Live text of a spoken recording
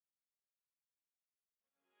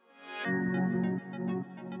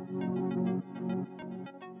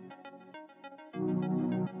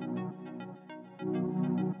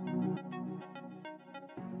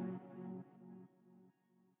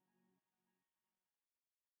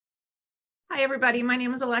Hi, everybody. My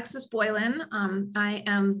name is Alexis Boylan. I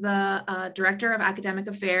am the Director of Academic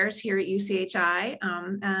Affairs here at UCHI,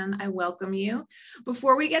 and I welcome you.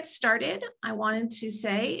 Before we get started, I wanted to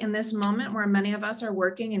say in this moment where many of us are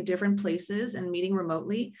working in different places and meeting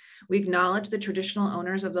remotely, we acknowledge the traditional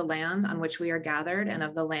owners of the land on which we are gathered and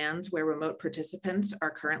of the lands where remote participants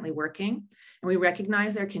are currently working, and we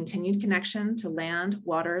recognize their continued connection to land,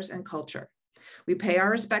 waters, and culture. We pay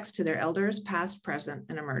our respects to their elders, past, present,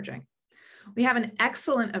 and emerging. We have an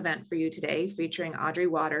excellent event for you today featuring Audrey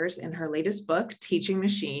Watters in her latest book, Teaching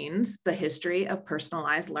Machines, The History of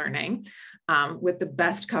Personalized Learning, with the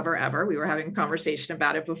best cover ever. We were having a conversation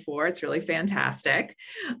about it before. It's really fantastic.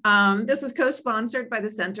 This was co-sponsored by the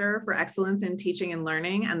Center for Excellence in Teaching and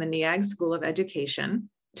Learning and the NEAG School of Education.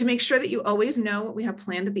 To make sure that you always know what we have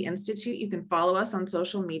planned at the Institute, you can follow us on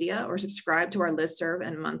social media or subscribe to our listserv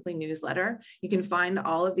and monthly newsletter. You can find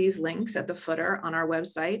all of these links at the footer on our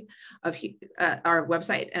website,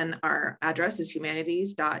 and our address is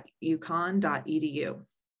humanities.uconn.edu.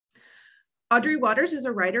 Audrey Watters is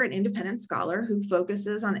a writer and independent scholar who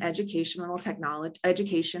focuses on education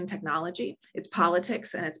technology, its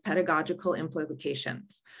politics, and its pedagogical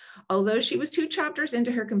implications. Although she was 2 chapters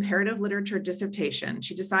into her comparative literature dissertation,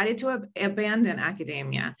 she decided to abandon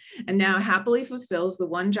academia and now happily fulfills the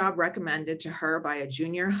one job recommended to her by a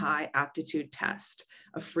junior high aptitude test,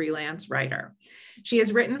 a freelance writer. She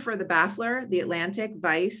has written for The Baffler, The Atlantic,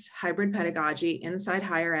 Vice, Hybrid Pedagogy, Inside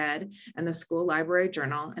Higher Ed, and the School Library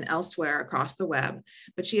Journal, and elsewhere across the web,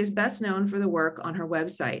 but she is best known for the work on her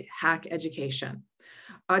website, Hack Education.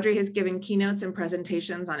 Audrey has given keynotes and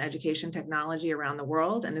presentations on education technology around the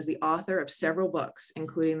world and is the author of several books,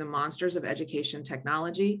 including The Monsters of Education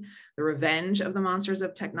Technology, The Revenge of the Monsters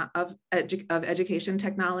of Education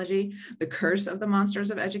Technology, The Curse of the Monsters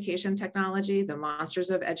of Education Technology, The Monsters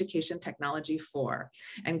of Education Technology 4,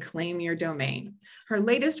 and Claim Your Domain. Her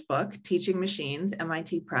latest book, Teaching Machines,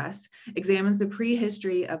 MIT Press, examines the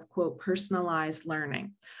prehistory of, quote, personalized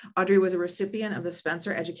learning. Audrey was a recipient of the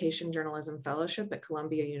Spencer Education Journalism Fellowship at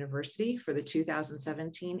Columbia University for the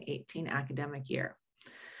 2017-18 academic year.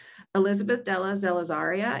 Elizabeth Della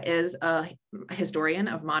Zelazaria is a historian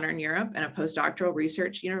of modern Europe and a postdoctoral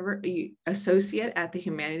research associate at the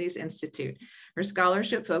Humanities Institute. Her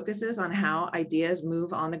scholarship focuses on how ideas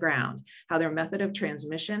move on the ground, how their method of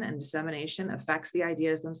transmission and dissemination affects the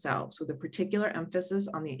ideas themselves, with a particular emphasis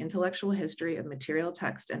on the intellectual history of material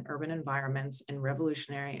text and urban environments in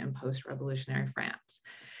revolutionary and post-revolutionary France.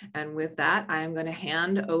 And with that, I am going to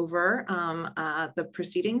hand over the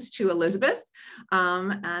proceedings to Elizabeth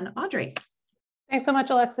and Audrey. Thanks so much,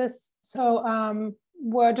 Alexis. So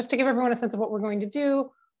just to give everyone a sense of what we're going to do,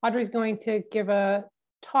 Audrey's going to give a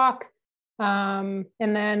talk, and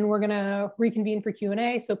then we're going to reconvene for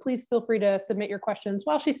Q&A. So please feel free to submit your questions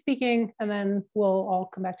while she's speaking, and then we'll all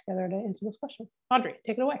come back together to answer those questions. Audrey,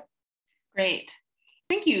 take it away. Great.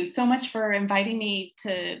 Thank you so much for inviting me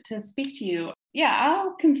to speak to you. Yeah,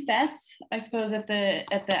 I'll confess, I suppose, at the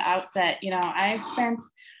outset, you know, I've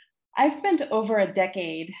spent over a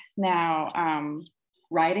decade now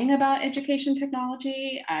writing about education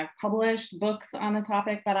technology. I've published books on the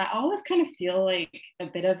topic, but I always kind of feel like a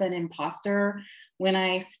bit of an imposter when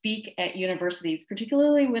I speak at universities,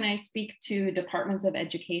 particularly when I speak to departments of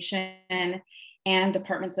education and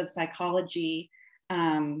departments of psychology.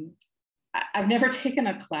 I've never taken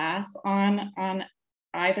a class on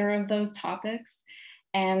either of those topics.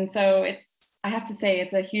 And so I have to say,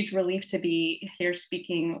 it's a huge relief to be here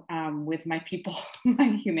speaking with my people, my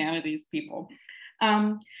humanities people.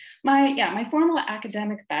 My formal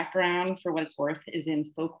academic background, for what it's worth, is in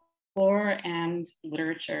folklore and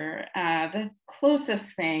literature. The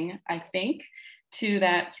closest thing, I think, to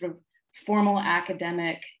that sort of formal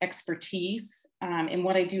academic expertise in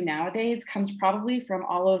what I do nowadays comes probably from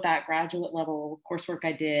all of that graduate level coursework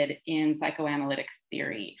I did in psychoanalytic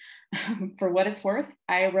theory. For what it's worth,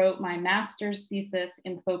 I wrote my master's thesis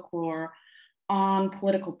in folklore on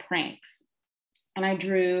political pranks. And I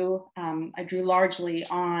drew largely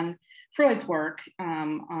on Freud's work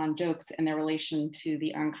on jokes and their relation to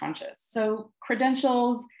the unconscious. So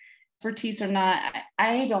credentials, expertise or not,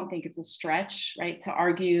 I don't think it's a stretch, right, to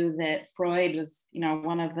argue that Freud was, you know,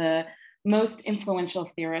 one of the most influential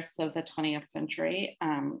theorists of the 20th century.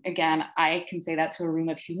 Again, I can say that to a room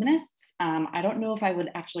of humanists. I don't know if I would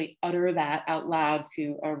actually utter that out loud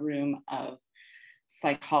to a room of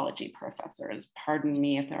psychology professors. Pardon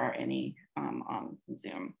me if there are any on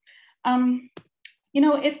Zoom.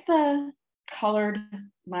 It's colored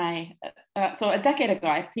my, so a decade ago,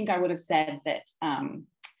 I think I would have said that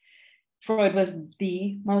Freud was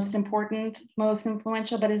the most important, most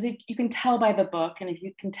influential, but as you can tell by the book, and if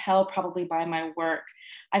you can tell probably by my work,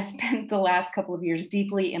 I've spent the last couple of years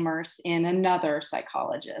deeply immersed in another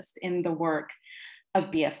psychologist, in the work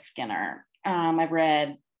of B.F. Skinner. I've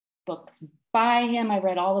read books by him. I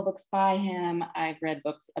read all the books by him. I've read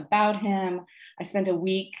books about him. I spent a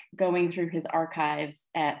week going through his archives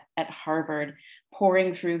at Harvard,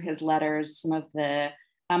 pouring through his letters, some of the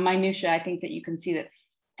minutiae I think that you can see that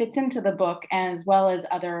fits into the book, as well as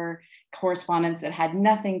other correspondence that had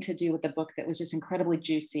nothing to do with the book that was just incredibly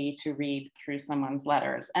juicy to read through someone's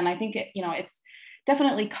letters. And I think it's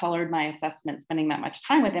definitely colored my assessment spending that much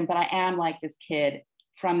time with him, but I am like this kid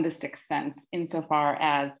from The Sixth Sense, insofar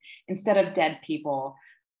as instead of dead people,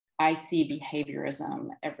 I see behaviorism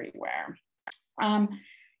everywhere.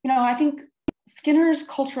 I think Skinner's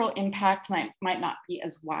cultural impact might not be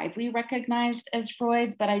as widely recognized as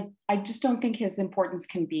Freud's, but I just don't think his importance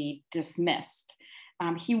can be dismissed.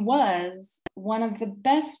 He was one of the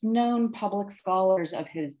best known public scholars of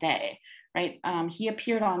his day, right? He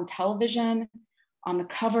appeared on television, on the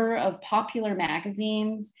cover of popular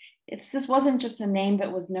magazines. This wasn't just a name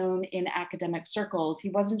that was known in academic circles. He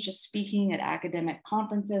wasn't just speaking at academic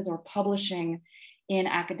conferences or publishing in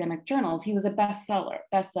academic journals. He was a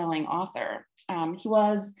best-selling author. He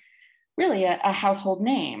was really a household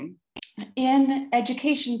name. In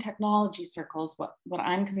education technology circles, what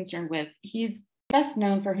I'm concerned with, he's best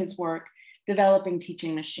known for his work developing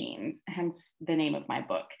teaching machines, hence the name of my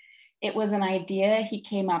book. It was an idea he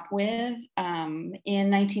came up with in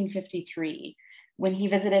 1953 when he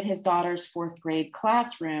visited his daughter's fourth grade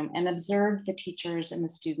classroom and observed the teachers and the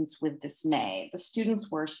students with dismay. The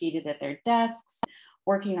students were seated at their desks,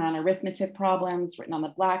 working on arithmetic problems written on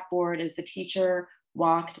the blackboard as the teacher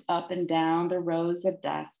walked up and down the rows of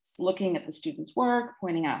desks, looking at the students' work,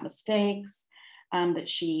 pointing out mistakes that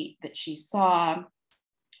she saw.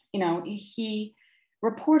 He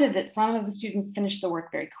reported that some of the students finished the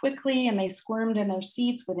work very quickly and they squirmed in their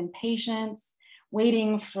seats with impatience,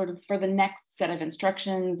 waiting for the next set of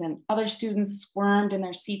instructions, and other students squirmed in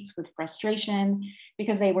their seats with frustration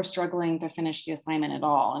because they were struggling to finish the assignment at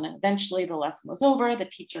all. And eventually the lesson was over. The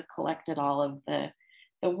teacher collected all of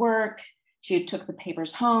the work. She took the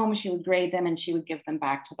papers home, she would grade them, and she would give them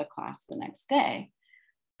back to the class the next day.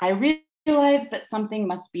 I realized that something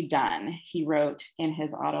must be done, he wrote in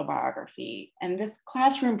his autobiography. And this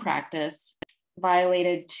classroom practice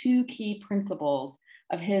violated two key principles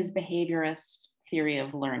of his behaviorist theory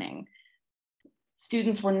of learning.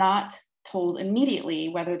 Students were not told immediately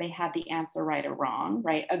whether they had the answer right or wrong,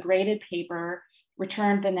 right? A graded paper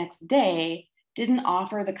returned the next day didn't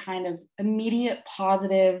offer the kind of immediate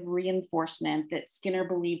positive reinforcement that Skinner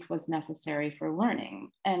believed was necessary for learning.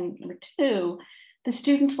 And number two, the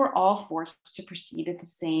students were all forced to proceed at the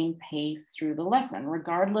same pace through the lesson,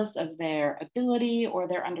 regardless of their ability or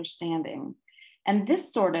their understanding. And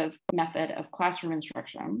this sort of method of classroom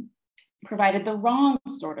instruction provided the wrong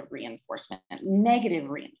sort of reinforcement, negative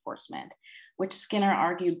reinforcement, which Skinner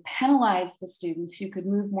argued penalized the students who could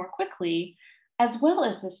move more quickly, as well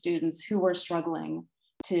as the students who were struggling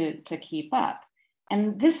to keep up.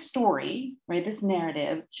 And this story, right, this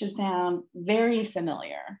narrative should sound very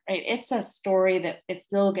familiar, right? It's a story that it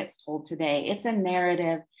still gets told today. It's a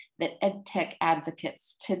narrative that EdTech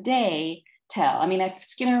advocates today tell. I mean, if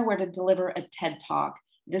Skinner were to deliver a TED Talk,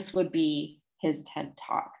 this would be his TED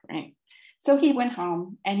Talk, right? So he went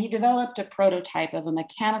home and he developed a prototype of a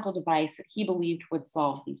mechanical device that he believed would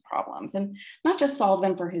solve these problems, and not just solve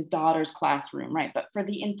them for his daughter's classroom, right, but for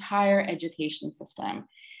the entire education system.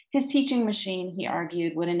 His teaching machine, he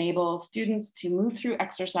argued, would enable students to move through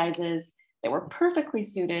exercises that were perfectly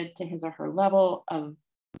suited to his or her level of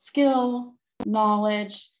skill,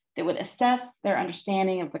 knowledge, that would assess their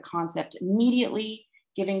understanding of the concept immediately,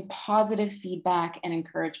 giving positive feedback and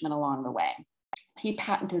encouragement along the way. He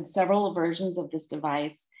patented several versions of this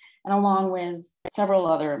device, and along with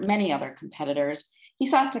many other competitors, he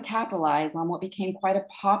sought to capitalize on what became quite a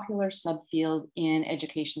popular subfield in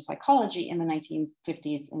education psychology in the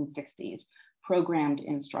 1950s and 60s, programmed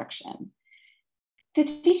instruction. The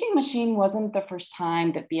teaching machine wasn't the first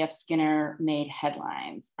time that B.F. Skinner made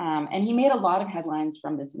headlines, and he made a lot of headlines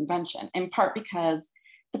from this invention, in part because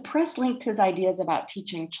the press linked his ideas about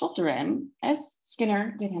teaching children, as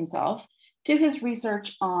Skinner did himself, to his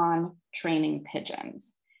research on training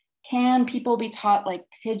pigeons. Can people be taught like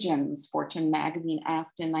pigeons? Fortune magazine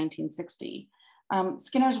asked in 1960.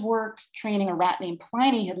 Skinner's work training a rat named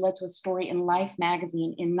Pliny had led to a story in Life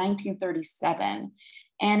magazine in 1937.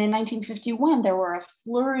 And in 1951, there were a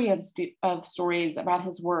flurry of stories about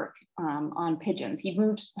his work on pigeons. He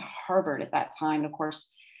moved to Harvard at that time. Of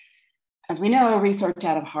course, as we know, research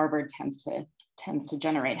out of Harvard tends to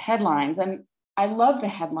generate headlines. And I love the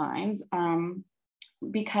headlines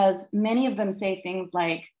because many of them say things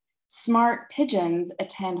like, smart pigeons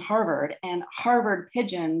attend Harvard and Harvard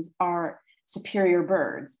pigeons are superior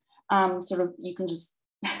birds. You can just,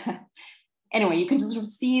 anyway, you can just sort of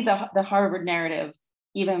see the Harvard narrative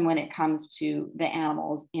even when it comes to the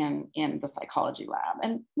animals in the psychology lab.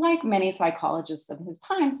 And like many psychologists of his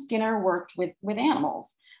time, Skinner worked with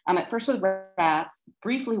animals. At first with rats,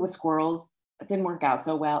 briefly with squirrels, it didn't work out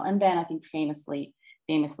so well. And then I think famously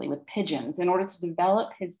with pigeons in order to develop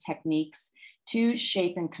his techniques to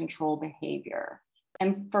shape and control behavior.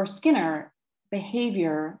 And for Skinner,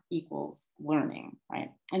 behavior equals learning,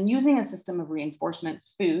 right? And using a system of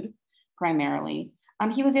reinforcements, food primarily,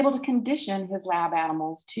 he was able to condition his lab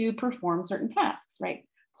animals to perform certain tasks, right?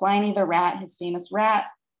 Pliny the rat, his famous rat,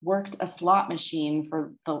 worked a slot machine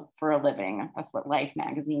for a living. That's what Life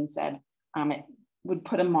magazine said. It would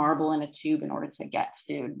put a marble in a tube in order to get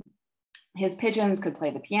food. His pigeons could play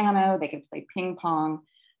the piano, they could play ping pong,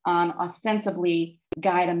 ostensibly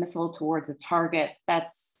guide a missile towards a target.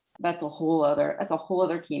 That's a whole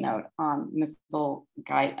other keynote on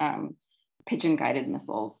pigeon guided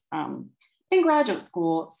missiles. In graduate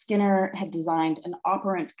school, Skinner had designed an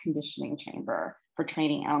operant conditioning chamber for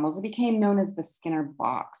training animals. It became known as the Skinner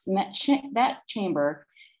box. And that chamber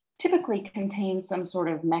typically contains some sort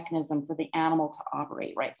of mechanism for the animal to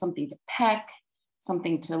operate, right? Something to peck,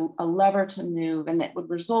 a lever to move, and that would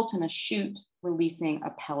result in a chute releasing a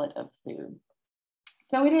pellet of food.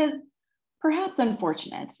 So it is perhaps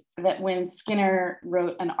unfortunate that when Skinner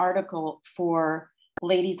wrote an article for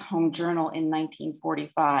Ladies' Home Journal in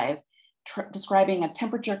 1945, describing a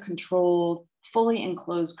temperature-controlled, fully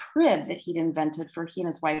enclosed crib that he'd invented for he and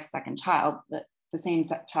his wife's second child, the same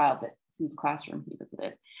child whose classroom he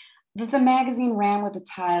visited, that the magazine ran with the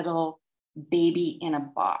title, Baby in a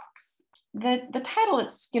Box. The title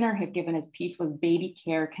that Skinner had given his piece was Baby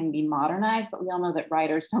Care Can Be Modernized, but we all know that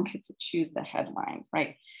writers don't get to choose the headlines,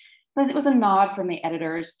 right? But it was a nod from the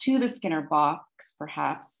editors to the Skinner box,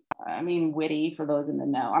 perhaps. I mean, witty for those in the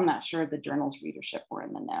know. I'm not sure the journal's readership were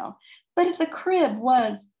in the know. But the crib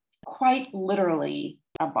was quite literally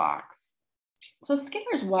a box. So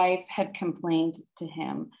Skinner's wife had complained to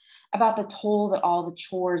him about the toll that all the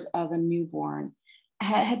chores of a newborn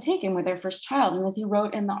had taken with their first child. And as he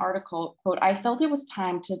wrote in the article, quote, I felt it was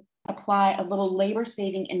time to apply a little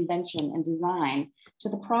labor-saving invention and design to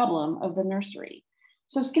the problem of the nursery.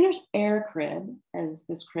 So Skinner's air crib, as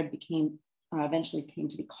this crib eventually came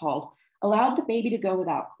to be called, allowed the baby to go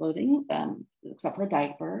without clothing, except for a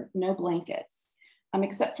diaper, no blankets.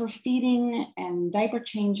 Except for feeding and diaper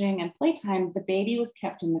changing and playtime, the baby was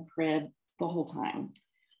kept in the crib the whole time.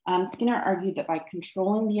 Skinner argued that by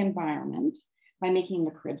controlling the environment, by making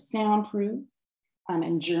the crib soundproof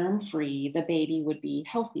and germ-free, the baby would be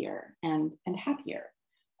healthier and happier.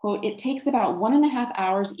 Quote, it takes about 1.5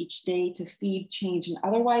 hours each day to feed, change, and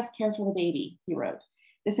otherwise care for the baby, he wrote.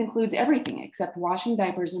 This includes everything except washing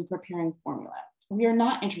diapers and preparing formula. We are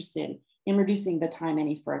not interested in reducing the time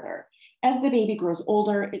any further. As the baby grows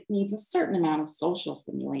older, it needs a certain amount of social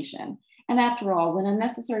stimulation. And after all, when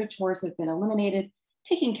unnecessary chores have been eliminated,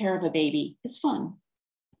 taking care of a baby is fun.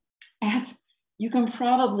 As you can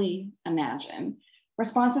probably imagine,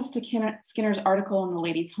 responses to Skinner's article in the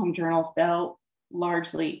Ladies' Home Journal fell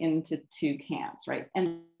largely into two camps, right?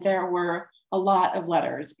 And there were a lot of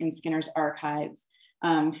letters in Skinner's archives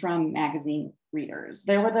from magazine readers.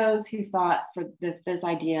 There were those who thought this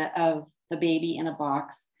idea of the baby in a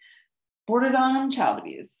box bordered on child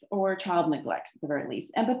abuse or child neglect at the very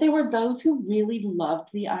least. But there were those who really loved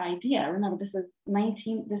the idea. Remember, this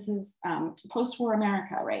is post-war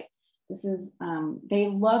America, right? They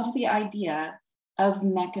loved the idea of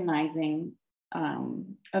mechanizing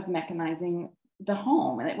the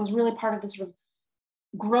home. And it was really part of this sort of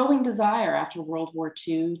growing desire after World War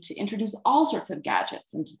II to introduce all sorts of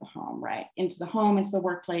gadgets into the home, right? Into the home, into the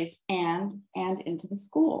workplace, and into the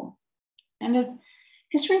school. And as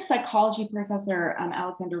history of psychology professor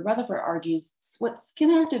Alexander Rutherford argues, what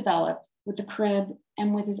Skinner developed with the crib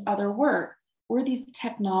and with his other work were these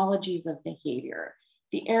technologies of behavior.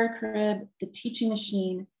 The air crib, the teaching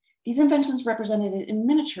machine, these inventions represented in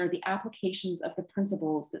miniature the applications of the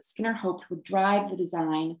principles that Skinner hoped would drive the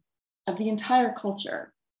design of the entire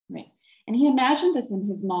culture, right? And he imagined this in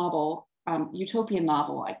his novel, utopian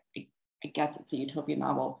novel, I guess it's a utopian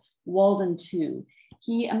novel, Walden 2.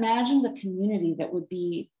 He imagined a community that would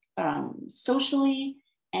be socially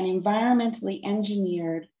and environmentally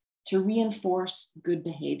engineered to reinforce good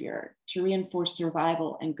behavior, to reinforce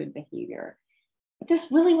survival and good behavior. But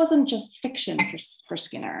this really wasn't just fiction for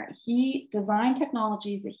Skinner. He designed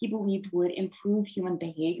technologies that he believed would improve human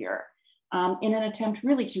behavior in an attempt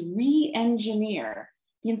really to re-engineer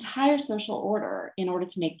the entire social order in order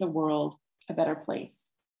to make the world a better place.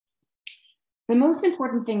 The most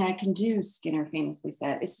important thing I can do, Skinner famously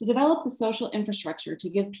said, is to develop the social infrastructure to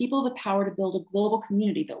give people the power to build a global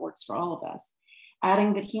community that works for all of us,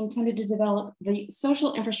 adding that he intended to develop the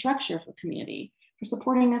social infrastructure for community, for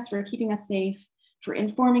supporting us, for keeping us safe, for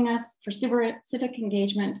informing us, for civic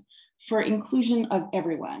engagement, for inclusion of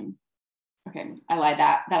everyone. Okay, I lied.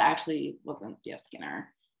 That actually wasn't D.F. Skinner.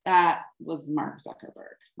 That was Mark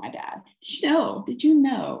Zuckerberg, my dad. Did you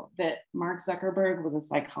know that Mark Zuckerberg was a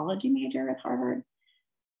psychology major at Harvard?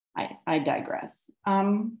 I digress.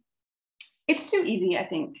 It's too easy, I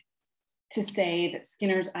think, to say that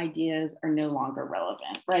Skinner's ideas are no longer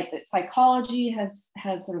relevant, right? That psychology has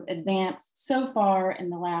sort of advanced so far in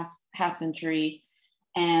the last half century,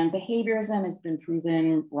 and behaviorism has been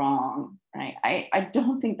proven wrong, right? I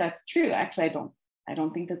don't think that's true. Actually, I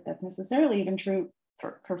don't think that that's necessarily even true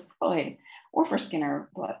for Freud or for Skinner,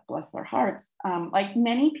 bless their hearts. Like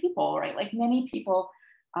many people, right? Like many people,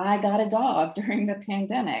 I got a dog during the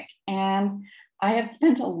pandemic, and I have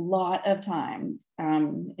spent a lot of time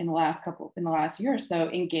in the last year or so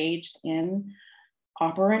engaged in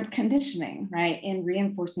operant conditioning, right? In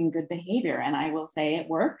reinforcing good behavior. And I will say it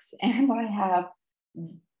works. And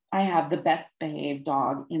I have the best behaved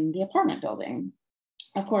dog in the apartment building.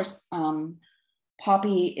 Of course,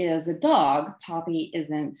 Poppy is a dog. Poppy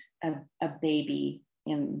isn't a baby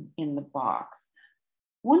in the box.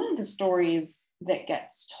 One of the stories that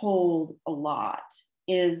gets told a lot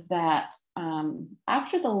is that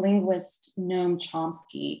after the linguist Noam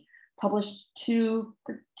Chomsky published two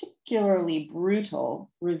particularly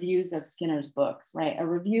brutal reviews of Skinner's books, right? A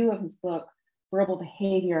review of his book, Verbal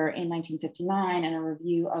Behavior in 1959, and a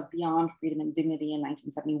review of Beyond Freedom and Dignity in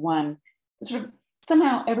 1971, sort of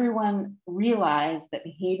somehow everyone realized that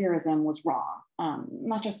behaviorism was wrong,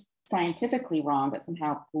 not just scientifically wrong, but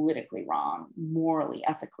somehow politically wrong, morally,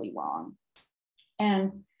 ethically wrong.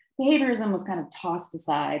 And behaviorism was kind of tossed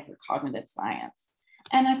aside for cognitive science.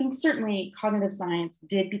 And I think certainly cognitive science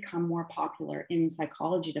did become more popular in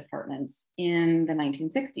psychology departments in the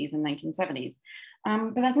 1960s and 1970s.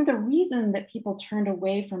 But I think the reason that people turned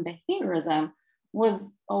away from behaviorism was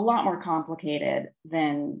a lot more complicated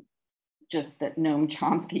than just that Noam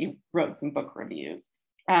Chomsky wrote some book reviews.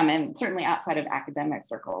 And certainly outside of academic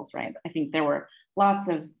circles, right? I think there were lots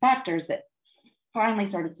of factors that finally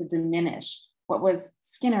started to diminish what was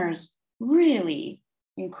Skinner's really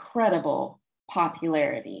incredible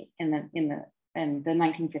popularity in the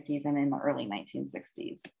 1950s and in the early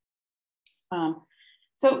 1960s.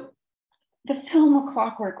 So the film A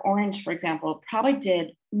Clockwork Orange, for example, probably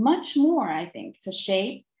did much more, I think, to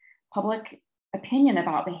shape public opinion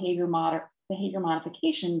about behavior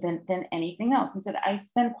modification than anything else. And so I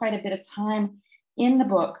spend quite a bit of time in the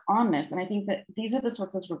book on this. And I think that these are the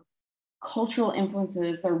sorts of cultural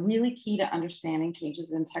influences that are really key to understanding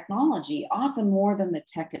changes in technology, often more than the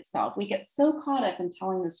tech itself. We get so caught up in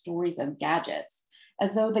telling the stories of gadgets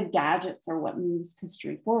as though the gadgets are what moves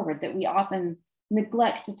history forward, that we often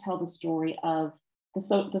neglect to tell the story of the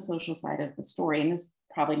social side of the story. And this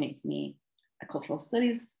probably makes me a cultural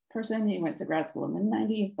studies person who went to grad school in the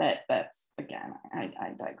 90s, but that's, again,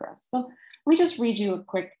 I digress. So let me just read you a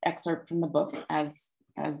quick excerpt from the book as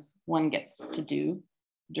one gets to do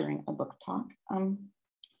during a book talk.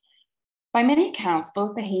 By many accounts,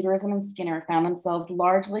 both behaviorism and Skinner found themselves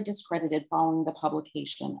largely discredited following the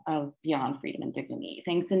publication of Beyond Freedom and Dignity,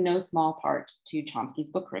 thanks in no small part to Chomsky's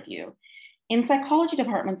book review. In psychology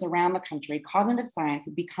departments around the country, cognitive science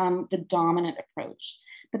had become the dominant approach,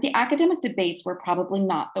 but the academic debates were probably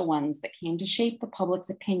not the ones that came to shape the public's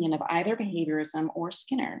opinion of either behaviorism or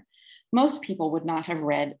Skinner. Most people would not have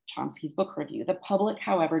read Chomsky's book review. The public,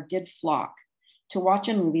 however, did flock to watch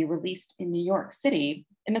a movie released in New York City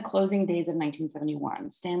in the closing days of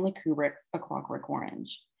 1971, Stanley Kubrick's A Clockwork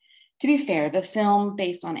Orange. To be fair, the film,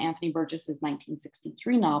 based on Anthony Burgess's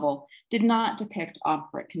 1963 novel, did not depict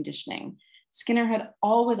operant conditioning. Skinner had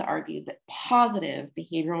always argued that positive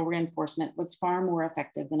behavioral reinforcement was far more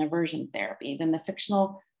effective than aversion therapy, than the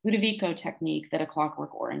fictional Ludovico technique that A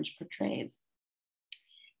Clockwork Orange portrays.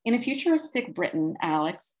 In a futuristic Britain,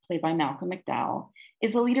 Alex, played by Malcolm McDowell,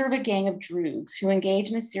 is the leader of a gang of droogs who engage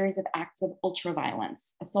in a series of acts of ultraviolence,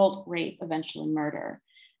 assault, rape, eventually murder.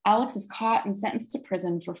 Alex is caught and sentenced to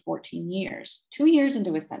prison for 14 years. 2 years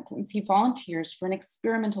into his sentence, he volunteers for an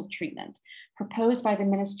experimental treatment proposed by the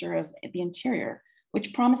Minister of the Interior,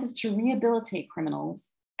 which promises to rehabilitate criminals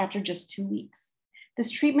after just 2 weeks. This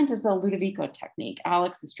treatment is the Ludovico technique.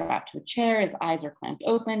 Alex is strapped to a chair, his eyes are clamped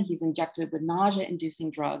open, he's injected with nausea-inducing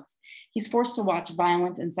drugs. He's forced to watch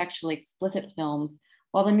violent and sexually explicit films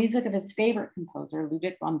while the music of his favorite composer,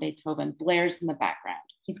 Ludwig van Beethoven, blares in the background.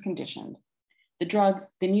 He's conditioned. The drugs,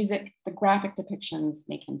 the music, the graphic depictions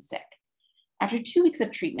make him sick. After 2 weeks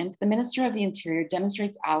of treatment, the Minister of the Interior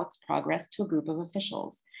demonstrates Alex's progress to a group of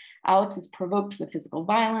officials. Alex is provoked with physical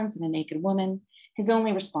violence and a naked woman. His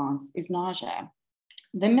only response is nausea.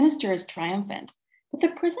 The minister is triumphant, but the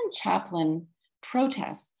prison chaplain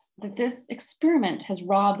protests that this experiment has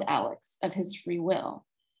robbed Alex of his free will.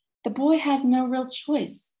 The boy has no real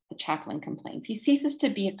choice, the chaplain complains. He ceases to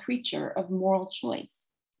be a creature of moral choice.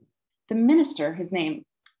 The minister, his name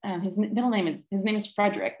is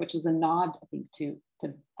Frederick, which is a nod, I think, to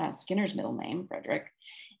Skinner's middle name, Frederick,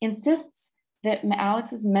 insists that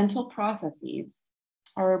Alex's mental processes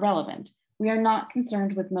are irrelevant. We are not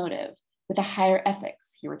concerned with motive, with a higher ethics,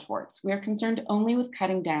 he retorts. We are concerned only with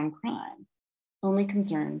cutting down crime, only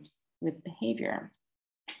concerned with behavior.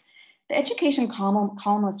 The education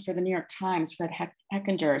columnist for the New York Times, Fred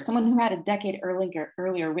Heckinger, someone who had a decade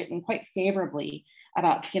earlier written quite favorably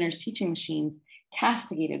about Skinner's teaching machines,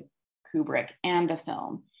 castigated Kubrick and the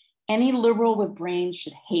film. Any liberal with brains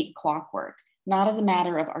should hate Clockwork, not as a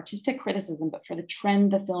matter of artistic criticism, but for the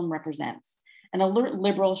trend the film represents. An alert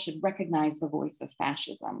liberal should recognize the voice of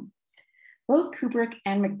fascism. Both Kubrick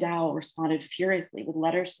and McDowell responded furiously with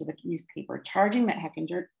letters to the newspaper, charging that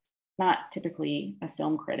Heckinger, not typically a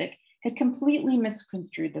film critic, had completely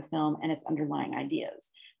misconstrued the film and its underlying ideas.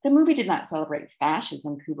 The movie did not celebrate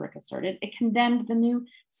fascism, Kubrick asserted. It condemned the new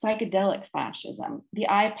psychedelic fascism, the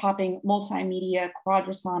eye-popping, multimedia,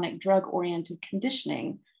 quadrasonic, drug-oriented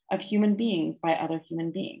conditioning of human beings by other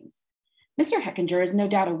human beings. Mr. Heckinger is no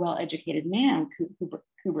doubt a well-educated man,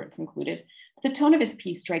 Kubrick concluded. The tone of his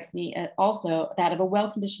piece strikes me also that of a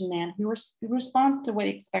well-conditioned man who responds to what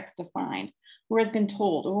he expects to find, who has been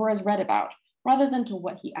told or has read about, rather than to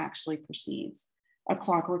what he actually perceives A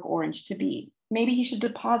Clockwork Orange to be. Maybe he should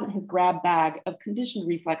deposit his grab bag of conditioned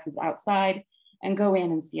reflexes outside and go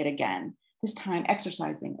in and see it again, this time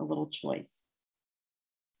exercising a little choice.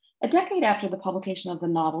 A decade after the publication of the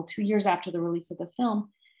novel, 2 years after the release of the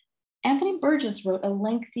film, Anthony Burgess wrote a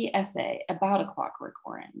lengthy essay about A Clockwork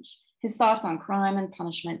Orange, his thoughts on crime and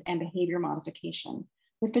punishment and behavior modification,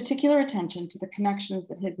 with particular attention to the connections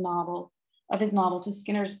of his novel to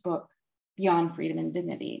Skinner's book, Beyond Freedom and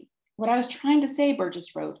Dignity. What I was trying to say,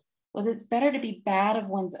 Burgess wrote, was it's better to be bad of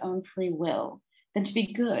one's own free will than to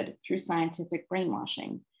be good through scientific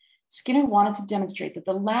brainwashing. Skinner wanted to demonstrate that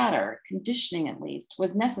the latter, conditioning at least,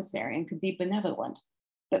 was necessary and could be benevolent.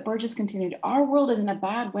 But Burgess continued, our world is in a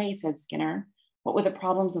bad way, said Skinner. What with the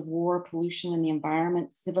problems of war, pollution in the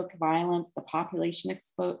environment, civic violence, the population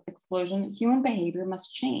explosion, human behavior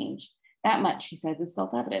must change. That much, he says, is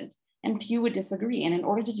self-evident, and few would disagree. And in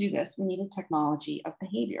order to do this, we needed technology of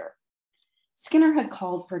behavior. Skinner had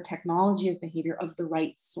called for technology of behavior of the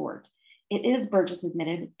right sort. It is, Burgess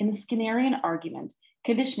admitted, in the Skinnerian argument,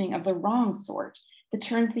 conditioning of the wrong sort that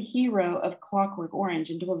turns the hero of Clockwork Orange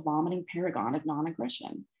into a vomiting paragon of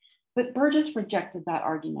non-aggression. But Burgess rejected that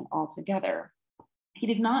argument altogether. He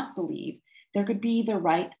did not believe there could be the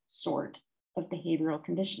right sort of behavioral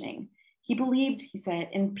conditioning. He believed, he said,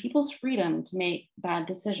 in people's freedom to make bad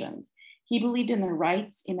decisions. He believed in their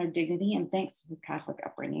rights, in their dignity, and thanks to his Catholic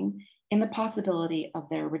upbringing, in the possibility of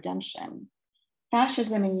their redemption.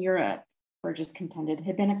 Fascism in Europe, Burgess contended,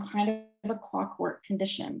 had been a kind of a clockwork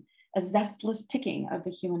condition, a zestless ticking of the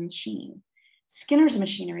human machine. Skinner's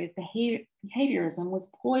machinery of behaviorism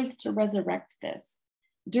was poised to resurrect this.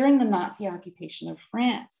 During the Nazi occupation of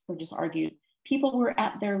France, Burgess argued, people were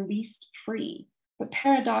at their least free, but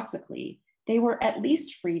paradoxically, they were at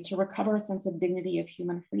least free to recover a sense of dignity of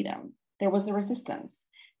human freedom. There was the resistance.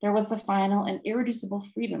 There was the final and irreducible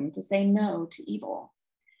freedom to say no to evil.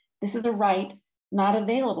 This is a right not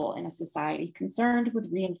available in a society concerned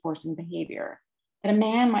with reinforcing behavior. That a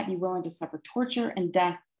man might be willing to suffer torture and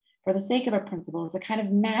death for the sake of a principle is a kind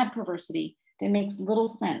of mad perversity that makes little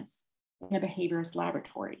sense in a behaviorist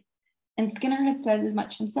laboratory. And Skinner had said as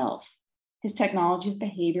much himself. His technology of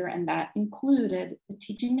behavior, and that included the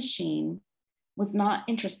teaching machine, was not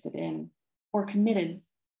interested in or committed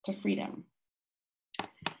to freedom.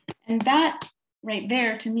 And that right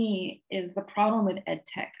there, to me, is the problem with ed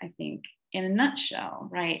tech, I think, in a nutshell,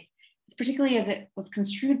 right? It's particularly as it was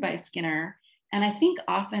construed by Skinner, and I think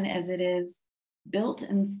often as it is built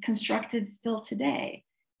and constructed still today.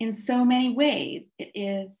 In so many ways, it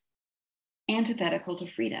is antithetical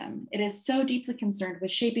to freedom. It is so deeply concerned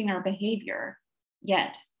with shaping our behavior,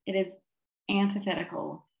 yet it is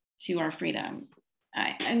antithetical to our freedom.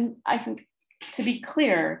 And I think, to be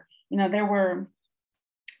clear, there were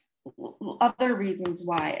other reasons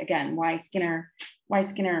why, again, why Skinner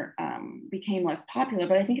became less popular,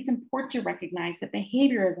 but I think it's important to recognize that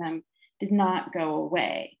behaviorism did not go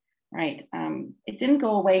away, right? It didn't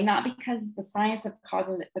go away, not because the science of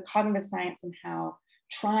the cognitive science somehow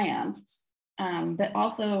triumphed, but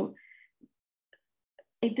also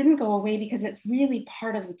it didn't go away because it's really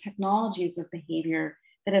part of the technologies of behavior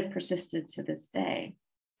that have persisted to this day.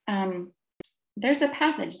 There's a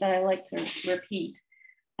passage that I like to repeat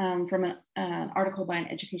from an article by an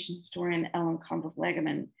education historian, Ellen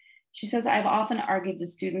Converf-Legeman. She says, "I've often argued to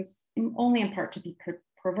students, only in part to be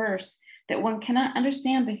perverse, that one cannot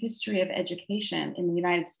understand the history of education in the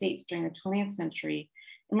United States during the 20th century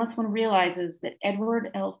unless one realizes that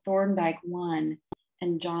Edward L. Thorndike won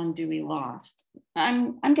and John Dewey lost."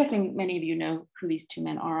 I'm guessing many of you know who these two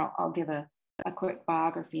men are. I'll give a quick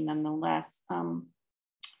biography nonetheless.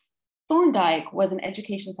 Thorndike was an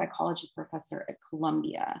education psychology professor at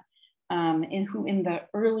Columbia, who in the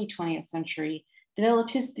early 20th century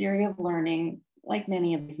developed his theory of learning, like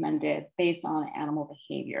many of these men did, based on animal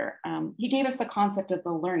behavior. He gave us the concept of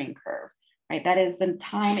the learning curve, right? That is the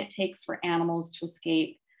time it takes for animals to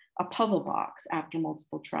escape a puzzle box after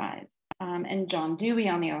multiple tries. And John Dewey,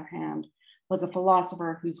 on the other hand, was a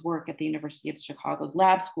philosopher whose work at the University of Chicago's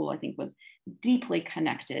lab school, I think, was deeply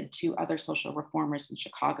connected to other social reformers in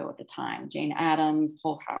Chicago at the time, Jane Addams,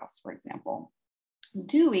 Hull House, for example.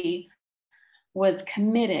 Dewey was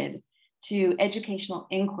committed to educational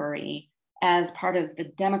inquiry as part of the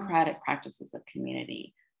democratic practices of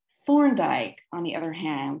community. Thorndike, on the other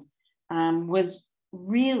hand, was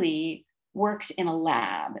really worked in a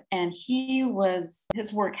lab, and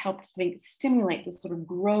his work helped stimulate this sort of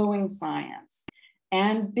growing science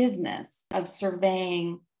and business of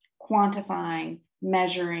surveying, quantifying,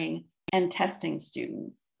 measuring, and testing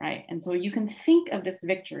students, right? And so you can think of this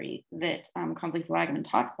victory that Converf-Legeman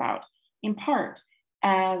talks about in part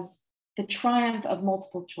as the triumph of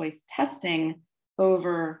multiple choice testing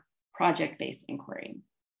over project-based inquiry.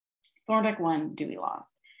 Thorndike won, Dewey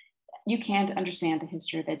lost. You can't understand the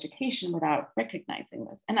history of education without recognizing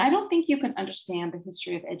this. And I don't think you can understand the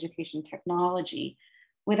history of education technology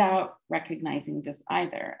without recognizing this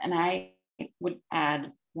either. And I would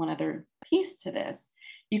add one other piece to this.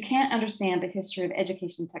 You can't understand the history of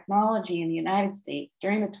education technology in the United States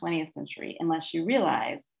during the 20th century unless you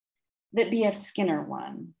realize that B.F. Skinner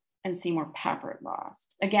won and Seymour Papert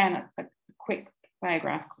lost. Again, a quick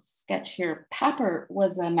biographical sketch here. Papert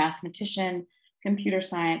was a mathematician, computer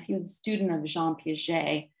science. He was a student of Jean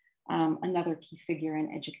Piaget, another key figure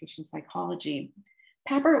in education psychology.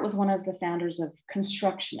 Papert was one of the founders of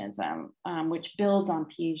constructionism, which builds on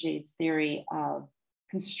Piaget's theory of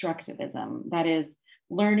constructivism. That is,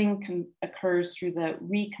 learning occurs through the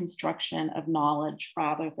reconstruction of knowledge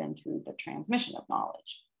rather than through the transmission of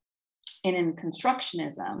knowledge. And in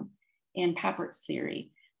constructionism, in Papert's theory,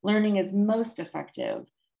 learning is most effective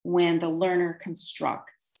when the learner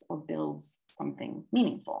constructs or builds something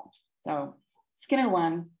meaningful. So Skinner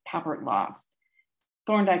won, Papert lost.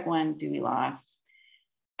 Thorndike won, Dewey lost.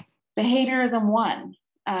 Behaviorism won.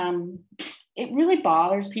 It really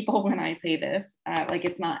bothers people when I say this, like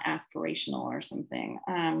it's not aspirational or something,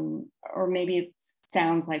 or maybe it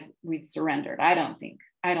sounds like we've surrendered. I don't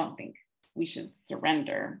think we should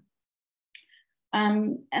surrender.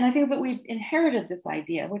 And I think that we've inherited this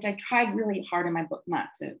idea, which I tried really hard in my book not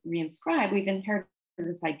to reinscribe. We've inherited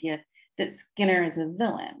this idea that Skinner is a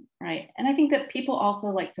villain, right? And I think that people also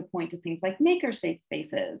like to point to things like makerspace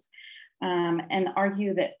spaces and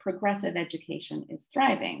argue that progressive education is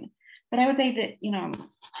thriving. But I would say that,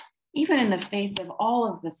 even in the face of all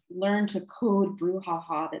of this learn to code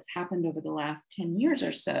brouhaha that's happened over the last 10 years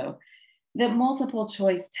or so, that multiple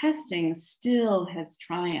choice testing still has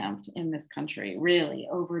triumphed in this country, really,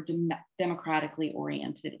 over democratically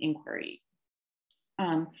oriented inquiry.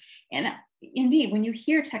 And indeed, when you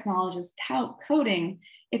hear technologists tout coding,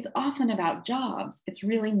 it's often about jobs. It's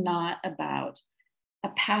really not about a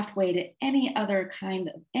pathway to any other kind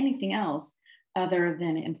of anything else other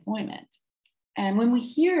than employment. And when we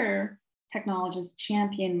hear technologists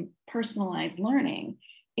champion personalized learning,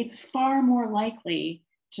 it's far more likely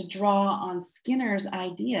to draw on Skinner's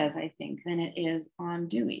ideas, I think, than it is on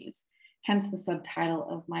Dewey's. Hence the subtitle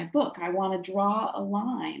of my book. I want to draw a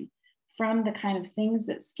line from the kind of things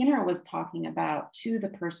that Skinner was talking about to the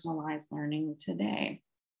personalized learning today.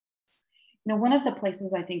 You know, one of the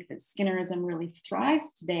places I think that Skinnerism really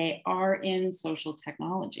thrives today are in social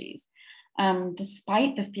technologies.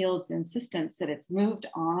 Despite the field's insistence that it's moved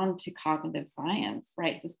on to cognitive science,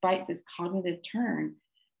 right? Despite this cognitive turn,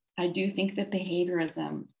 I do think that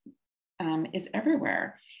behaviorism is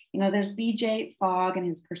everywhere. You know, there's BJ Fogg and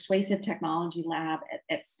his persuasive technology lab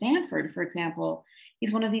at Stanford, for example.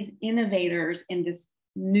 He's one of these innovators in this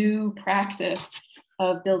new practice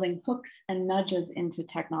of building hooks and nudges into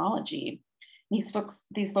technology. These folks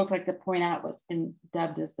like to point out what's been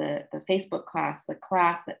dubbed as the Facebook class, the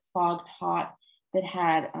class that Fogg taught that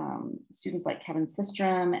had students like Kevin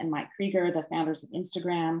Systrom and Mike Krieger, the founders of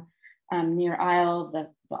Instagram, Nir Eyal,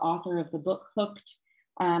 the author of the book Hooked.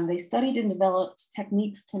 They studied and developed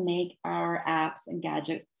techniques to make our apps and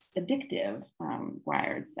gadgets addictive,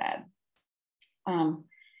 Wired said.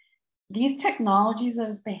 These technologies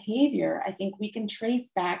of behavior, I think we can trace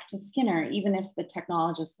back to Skinner, even if the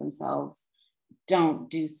technologists themselves don't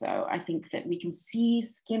do so. I think that we can see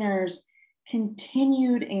Skinner's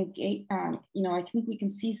continued I think we can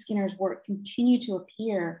see Skinner's work continue to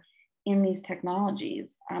appear in these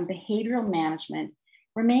technologies. Behavioral management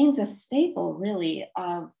remains a staple, really,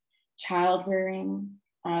 of child rearing,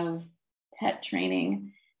 of pet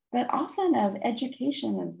training, but often of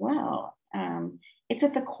education as well. It's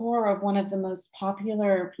at the core of one of the most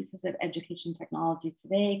popular pieces of education technology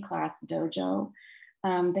today, Class Dojo.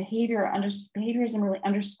 Behaviorism really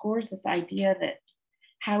underscores this idea that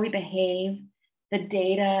how we behave, the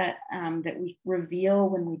data that we reveal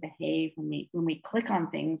when we behave, when we click on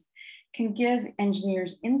things, can give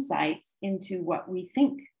engineers insights into what we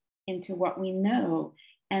think, into what we know,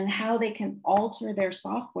 and how they can alter their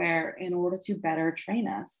software in order to better train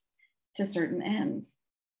us to certain ends.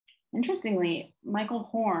 Interestingly, Michael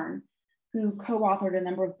Horn, who co-authored a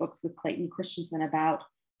number of books with Clayton Christensen about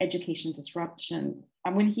education disruption,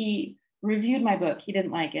 when he reviewed my book, he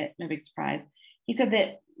didn't like it, no big surprise. He said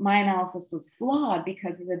that my analysis was flawed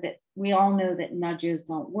because he said that we all know that nudges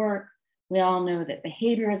don't work. We all know that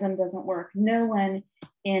behaviorism doesn't work. No one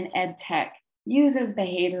in ed tech uses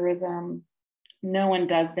behaviorism. No one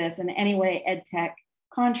does this. And anyway, ed tech,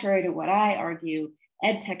 contrary to what I argue,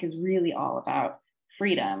 ed tech is really all about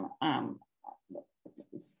freedom.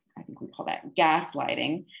 I think we call that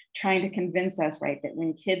gaslighting, trying to convince us, right, that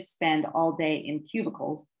when kids spend all day in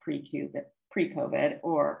cubicles pre-COVID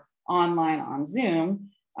or online on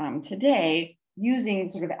Zoom today, using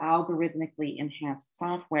sort of algorithmically enhanced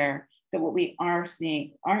software, that what we are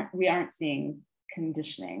seeing we aren't seeing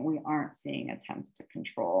conditioning, we aren't seeing attempts to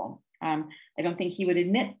control. I don't think he would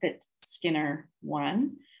admit that Skinner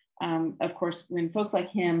won. Of course, when folks like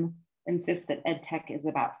him insist that ed tech is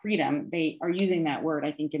about freedom, they are using that word,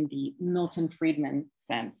 I think, in the Milton Friedman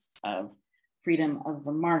sense of freedom of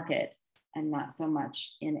the market, and not so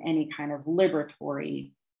much in any kind of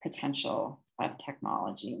liberatory potential of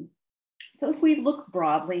technology. So if we look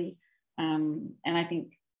broadly, and I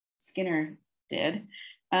think Skinner did,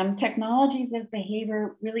 technologies of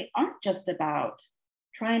behavior really aren't just about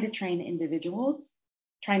trying to train individuals,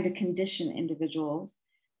 trying to condition individuals.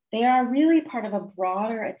 They are really part of a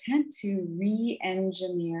broader attempt to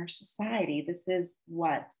re-engineer society. This is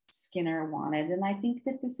what Skinner wanted. And I think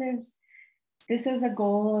that this is a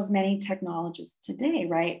goal of many technologists today,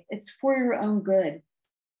 right? It's for your own good.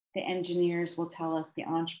 The engineers will tell us, the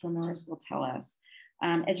entrepreneurs will tell us.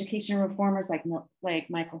 Education reformers like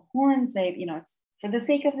Michael Horn say, you know, it's for the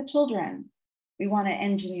sake of the children. We want to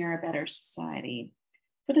engineer a better society.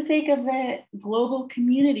 For the sake of the global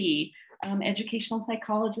community, educational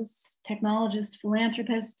psychologist, technologist,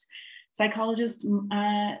 philanthropist, psychologist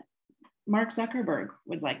Mark Zuckerberg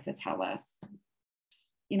would like to tell us,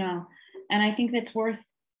 you know, and I think that's worth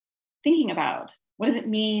thinking about. What does it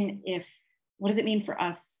mean for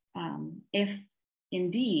us if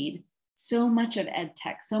indeed so much of ed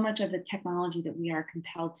tech, so much of the technology that we are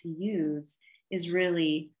compelled to use is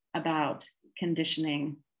really about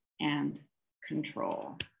conditioning and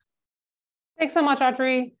control? Thanks so much,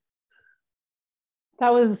 Audrey.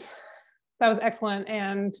 That was excellent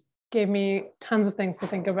and gave me tons of things to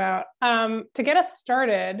think about. To get us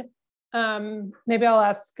started, maybe I'll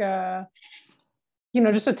ask,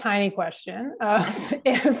 just a tiny question.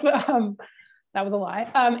 If that was a lie.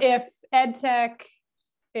 If ed tech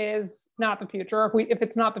is not the future, or if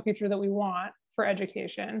it's not the future that we want for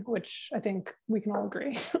education, which I think we can all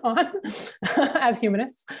agree on as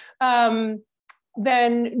humanists,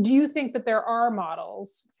 then do you think that there are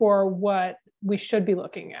models for what we should be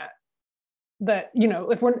looking at? That,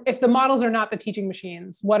 if the models are not the teaching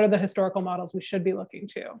machines, what are the historical models we should be looking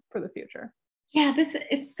to for the future? Yeah,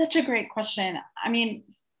 it's such a great question. I mean,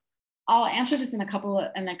 I'll answer this in a couple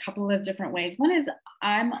of different ways. One is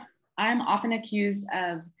I'm often accused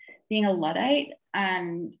of being a Luddite,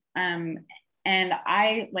 and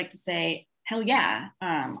I like to say, hell yeah,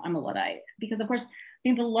 I'm a Luddite, because of course I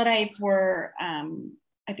think the Luddites were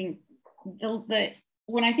I think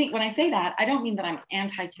when I say that, I don't mean that I'm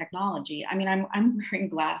anti-technology. I mean, I'm wearing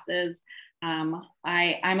glasses. I'm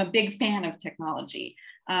a big fan of technology.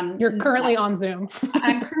 You're currently on Zoom.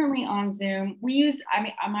 I'm currently on Zoom.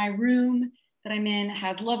 My room that I'm in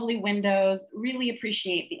has lovely windows. Really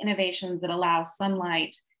appreciate the innovations that allow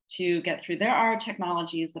sunlight to get through. There are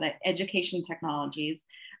technologies education technologies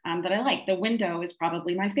that I like. The window is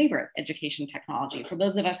probably my favorite education technology. For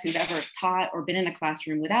those of us who've ever taught or been in a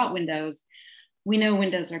classroom without windows, we know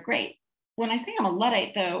windows are great. When I say I'm a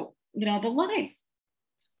Luddite, though, the Luddites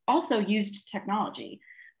also used technology.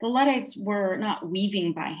 The Luddites were not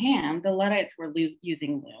weaving by hand. The Luddites were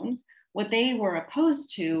using looms. What they were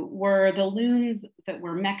opposed to were the looms that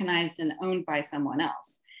were mechanized and owned by someone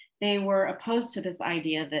else. They were opposed to this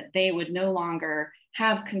idea that they would no longer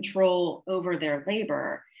have control over their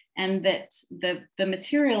labor, and that the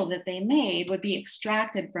material that they made would be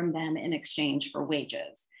extracted from them in exchange for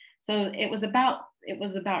wages. So it was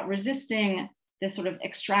about resisting this sort of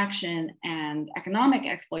extraction and economic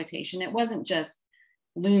exploitation. It wasn't just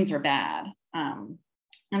looms are bad.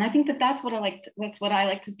 And I think that's what I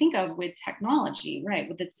like to think of with technology, right?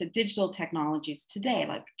 With the digital technologies today.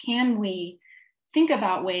 Like, can we think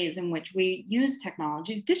about ways in which we use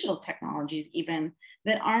technologies, digital technologies even,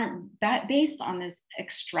 that aren't based on this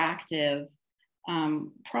extractive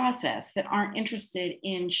process, that aren't interested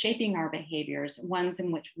in shaping our behaviors, ones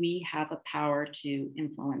in which we have a power to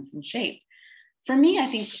influence and shape. For me, I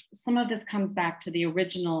think some of this comes back to the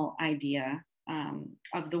original idea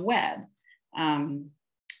of the web,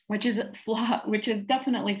 which is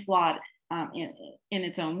definitely flawed in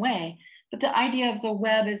its own way. But the idea of the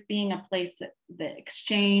web as being a place that the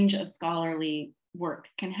exchange of scholarly work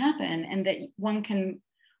can happen, and that one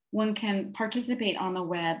can participate on the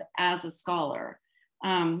web as a scholar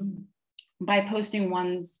by posting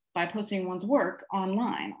one's work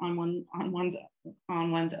online on one's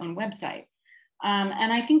own website.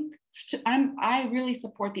 And I think I really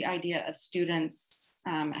support the idea of students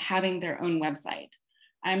having their own website.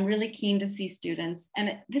 I'm really keen to see students,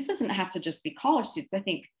 and this doesn't have to just be college students. I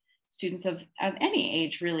think students of any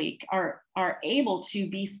age really are able to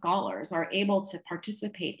be scholars, are able to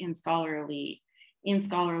participate in scholarly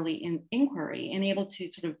inquiry, and able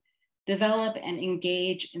to sort of develop and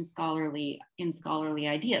engage in scholarly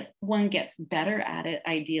ideas. One gets better at it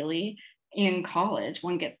ideally in college.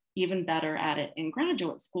 One gets even better at it in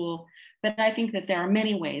graduate school. But I think that there are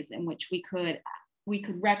many ways in which we could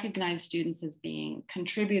recognize students as being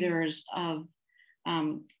contributors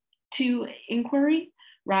to inquiry,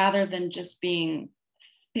 rather than just being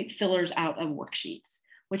fillers out of worksheets,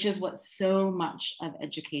 which is what so much of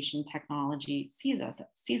education technology sees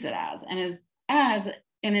it as, and as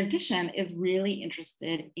in addition is really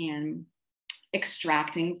interested in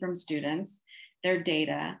extracting from students their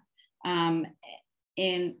data and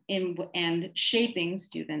shaping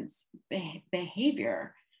students'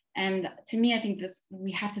 behavior. And to me, I think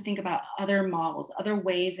we have to think about other models, other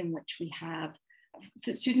ways in which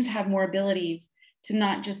students have more abilities to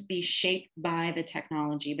not just be shaped by the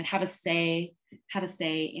technology, but have a say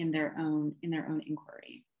in their own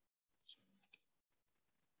inquiry.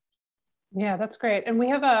 Yeah, that's great. And we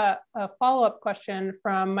have a follow-up question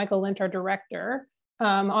from Michael Lynch, our director,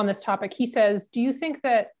 on this topic. He says, do you think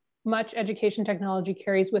that much education technology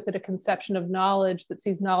carries with it a conception of knowledge that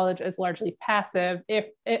sees knowledge as largely passive, if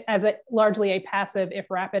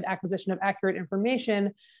rapid acquisition of accurate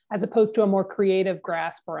information, as opposed to a more creative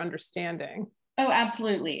grasp or understanding? Oh,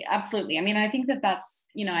 absolutely. Absolutely. I mean, I think that's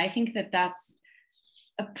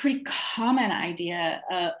a pretty common idea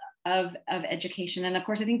of education. And of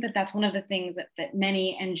course, I think that's one of the things that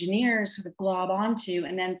many engineers sort of glob onto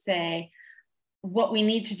and then say, what we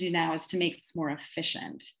need to do now is to make this more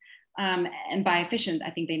efficient. And by efficient, I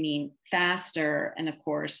think they mean faster, and of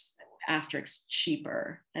course, asterisk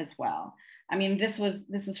cheaper as well. I mean, this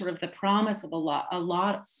is sort of the promise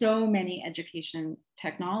of so many education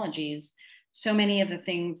technologies. So many of the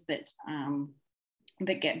things that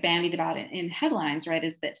get bandied about in headlines, right,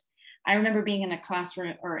 is that I remember being in a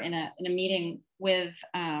classroom or in a meeting with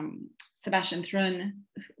Sebastian Thrun,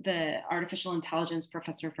 the artificial intelligence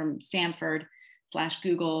professor from Stanford /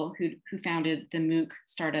 Google, who founded the MOOC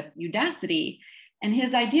startup Udacity. And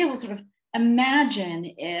his idea was sort of,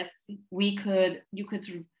 imagine if you could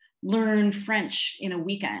sort of learn French in a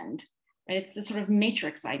weekend, right? It's the sort of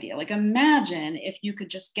matrix idea. Like, imagine if you could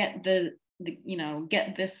just get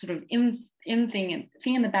get this sort of thing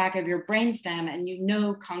in the back of your brainstem,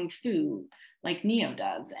 and kung fu like Neo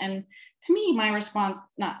does. And to me, my response,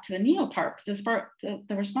 not to the Neo part, but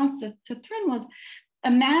the response to Thrun was,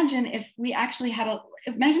 imagine if we actually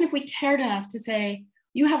imagine if we cared enough to say,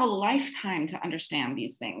 you have a lifetime to understand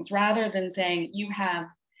these things, rather than saying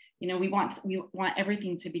we want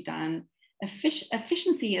everything to be done.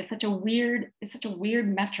 Efficiency is such a weird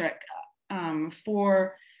metric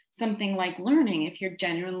for something like learning. If you're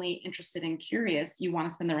genuinely interested and curious, you want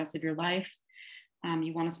to spend the rest of your life.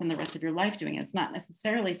 Doing it. It's not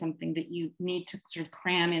necessarily something that you need to sort of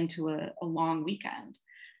cram into a long weekend.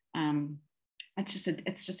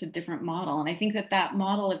 It's just a different model. And I think that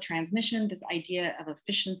model of transmission, this idea of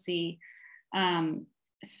efficiency, and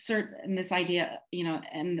this idea,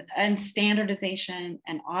 and standardization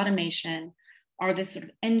and automation are this sort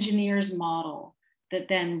of engineer's model that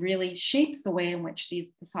then really shapes the way in which the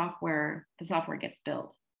software gets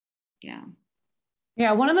built. Yeah.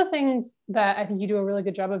 Yeah, one of the things that I think you do a really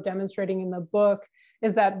good job of demonstrating in the book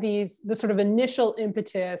is that the sort of initial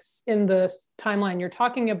impetus in the timeline you're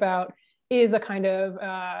talking about is a kind of,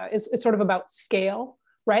 it's sort of about scale,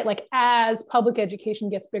 right? Like, as public education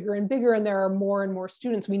gets bigger and bigger and there are more and more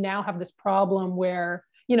students, we now have this problem where,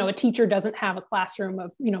 a teacher doesn't have a classroom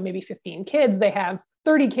of, maybe 15 kids, they have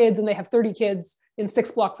 30 kids, and they have 30 kids in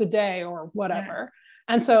 6 blocks a day or whatever.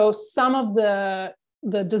 Yeah. And so some of the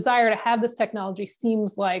desire to have this technology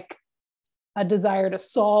seems like a desire to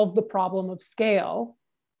solve the problem of scale,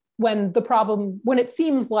 when it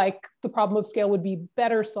seems like the problem of scale would be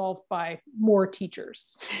better solved by more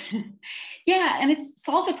teachers. Yeah, and it's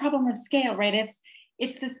solve the problem of scale, right?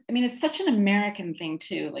 It's this, it's such an American thing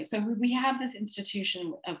too. Like, so we have this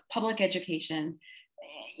institution of public education.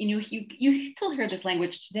 You still hear this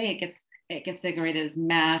language today. It gets decorated as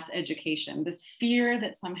mass education, this fear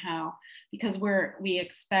that somehow, because we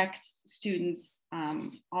expect students,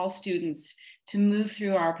 all students, to move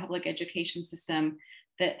through our public education system,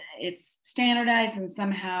 that it's standardized, and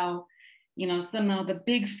somehow the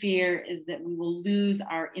big fear is that we will lose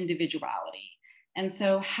our individuality. And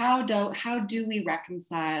so how do we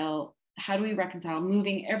reconcile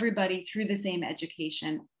moving everybody through the same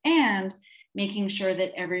education and making sure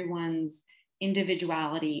that everyone's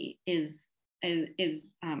individuality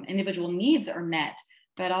individual needs are met,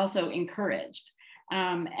 but also encouraged.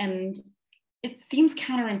 And it seems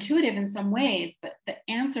counterintuitive in some ways, but the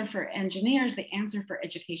answer for engineers, the answer for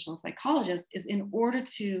educational psychologists, is, in order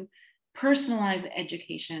to personalize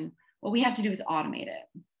education, what we have to do is automate it.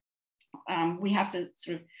 We have to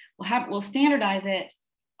we'll standardize it,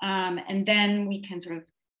 and then we can sort of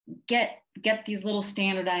get these little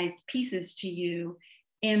standardized pieces to you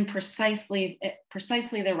in precisely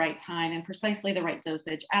the right time and precisely the right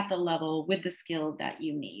dosage at the level with the skill that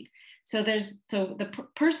you need. So the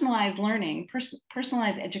personalized learning,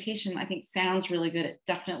 personalized education, I think sounds really good. It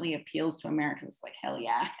definitely appeals to Americans. Like, hell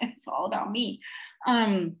yeah, it's all about me.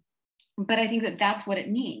 But I think that's what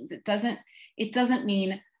it means. It doesn't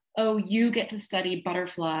mean, oh, you get to study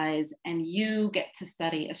butterflies and you get to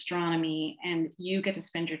study astronomy and you get to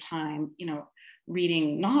spend your time,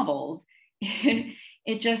 reading novels.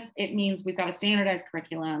 It means we've got a standardized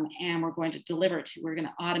curriculum, and we're going to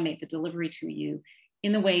automate the delivery to you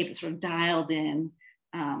in the way that's sort of dialed in,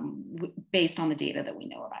 based on the data that we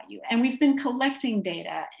know about you. And we've been collecting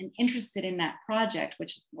data and interested in that project,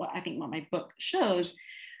 which is what my book shows,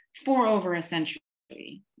 for over a century.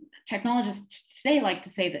 Technologists today like to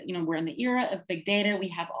say that, we're in the era of big data. We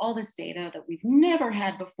have all this data that we've never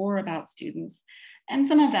had before about students. And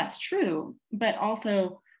some of that's true, but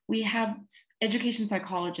also we have education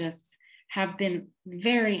psychologists have been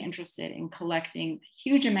very interested in collecting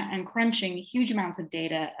and crunching huge amounts of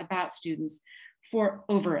data about students for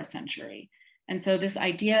over a century. And so this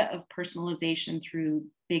idea of personalization through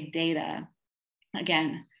big data,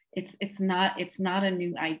 again, it's not a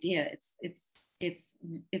new idea.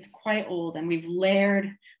 It's quite old, and we've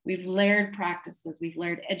layered practices, we've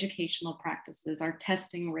layered educational practices, our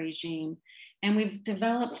testing regime, and we've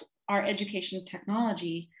developed our education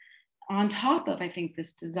technology on top of, I think,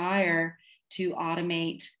 this desire to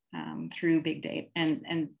automate through big data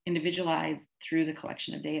and individualize through the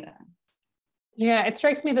collection of data. Yeah, it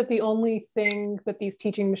strikes me that the only thing that these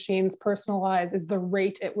teaching machines personalize is the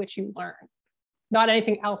rate at which you learn. Not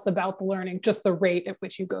anything else about the learning, just the rate at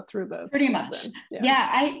which you go through the pretty much. lesson.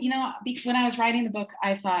 Yeah, when I was writing the book,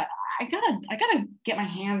 I thought I gotta get my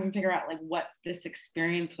hands and figure out like what this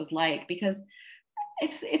experience was like, because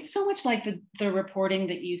it's so much like the reporting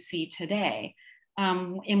that you see today,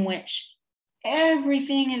 in which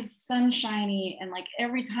everything is sunshiny. And like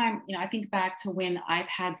every time, I think back to when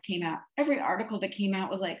iPads came out, every article that came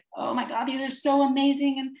out was like, oh my God, these are so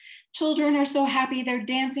amazing. And children are so happy. They're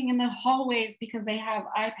dancing in the hallways because they have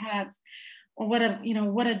iPads. What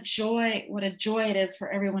a joy it is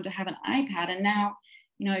for everyone to have an iPad. And now,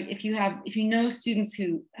 if you know students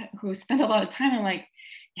who spend a lot of time, are like,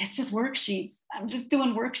 it's just worksheets. I'm just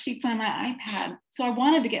doing worksheets on my iPad. So I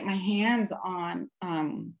wanted to get my hands on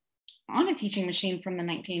a teaching machine from the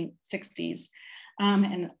 1960s.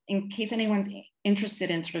 And in case anyone's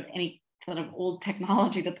interested in sort of any sort of old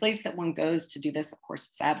technology, the place that one goes to do this, of course,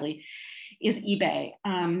 sadly, is eBay.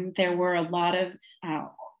 There were a lot of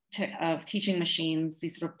teaching machines,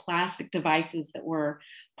 these sort of plastic devices that were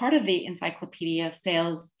part of the encyclopedia.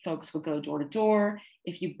 Sales folks would go door to door.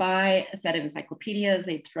 If you buy a set of encyclopedias,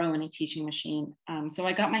 they'd throw in a teaching machine. So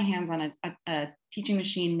I got my hands on a teaching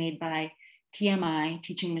machine made by TMI,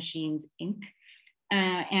 Teaching Machines, Inc.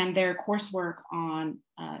 And their coursework on,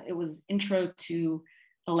 it was Intro to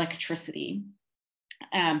Electricity,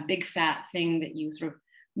 big fat thing that you sort of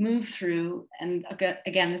move through. And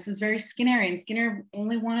again, this is very Skinnerian. Skinner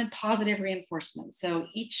only wanted positive reinforcement. So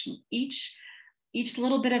each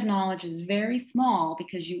little bit of knowledge is very small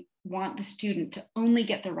because you want the student to only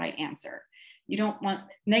get the right answer. You don't want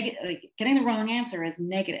getting the wrong answer is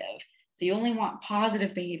negative. So you only want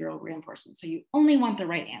positive behavioral reinforcement. So you only want the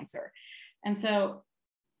right answer. And so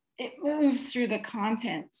it moves through the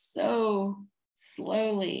content so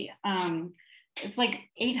slowly. It's like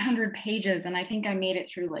 800 pages. And I think I made it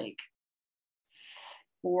through like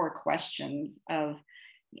 4 questions of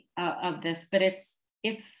this, but it's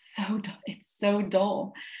so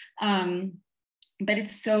dull. But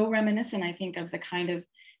it's so reminiscent, I think, of the kind of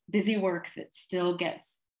busy work that still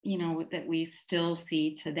gets, that we still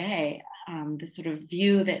see today. This sort of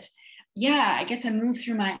view that, I get to move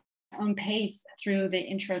through my own pace through the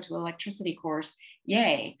Intro to Electricity course,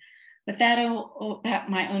 yay. But that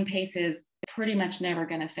my own pace is pretty much never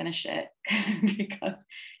going to finish it because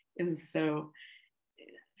it was so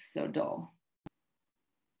dull.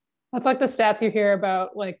 That's like the stats you hear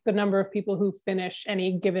about, like the number of people who finish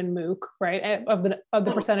any given MOOC, right? Of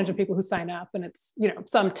the percentage of people who sign up, and it's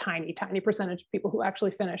some tiny percentage of people who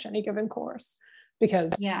actually finish any given course.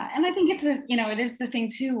 Because and I think it's it is the thing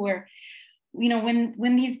too where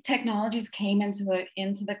when these technologies came into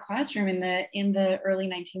the classroom in the early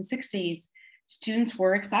 1960s, students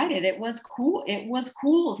were excited. It was cool. It was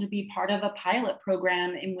cool to be part of a pilot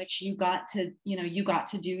program in which you got to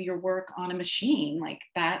do your work on a machine. Like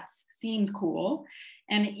that seemed cool.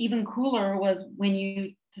 And even cooler was when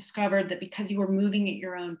you discovered that because you were moving at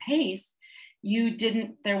your own pace,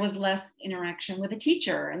 there was less interaction with a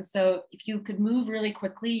teacher. And so if you could move really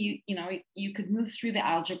quickly, you could move through the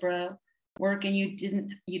algebra work and you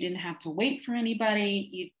didn't have to wait for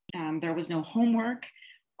anybody. There was no homework.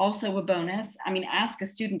 Also a bonus. I mean, ask a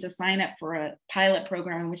student to sign up for a pilot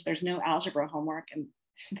program in which there's no algebra homework, and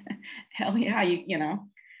hell yeah,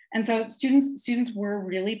 And so students were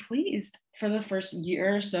really pleased for the first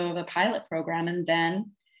year or so of a pilot program, and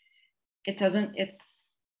then it's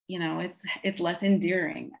less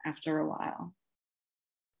endearing after a while.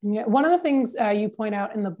 Yeah, one of the things you point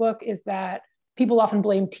out in the book is that people often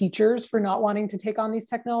blame teachers for not wanting to take on these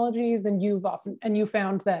technologies, and you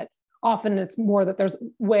found that often it's more that there's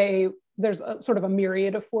a sort of a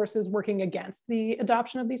myriad of forces working against the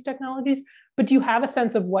adoption of these technologies. But do you have a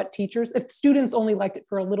sense of what teachers, if students only liked it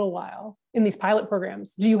for a little while in these pilot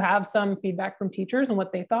programs, do you have some feedback from teachers and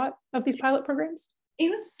what they thought of these pilot programs? It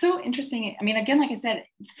was so interesting. I mean, again, like I said,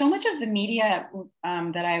 so much of the media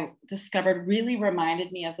that I discovered really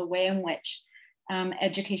reminded me of the way in which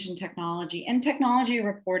education technology and technology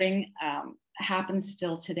reporting happens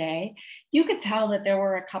still today. You could tell that there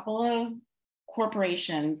were a couple of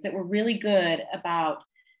corporations that were really good about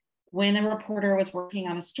when a reporter was working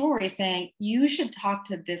on a story saying, you should talk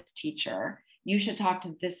to this teacher, you should talk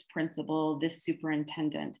to this principal, this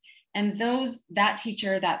superintendent. And that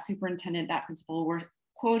teacher, that superintendent, that principal were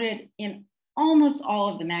quoted in almost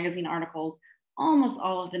all of the magazine articles, almost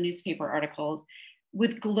all of the newspaper articles,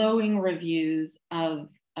 with glowing reviews of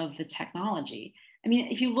the technology. I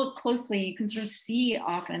mean, if you look closely, you can sort of see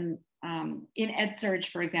often in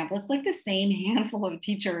EdSurge, for example, it's like the same handful of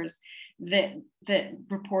teachers that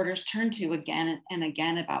reporters turn to again and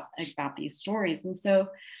again about these stories. And so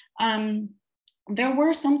there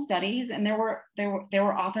were some studies, and there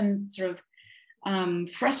were often sort of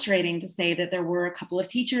frustrating to say that there were a couple of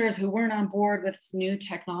teachers who weren't on board with this new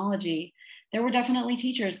technology. There were definitely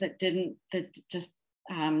teachers that just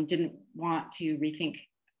didn't want to rethink,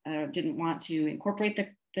 didn't want to incorporate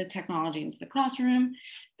the technology into the classroom.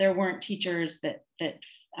 There weren't teachers that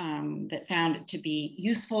found it to be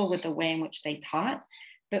useful with the way in which they taught.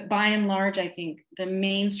 But by and large, I think the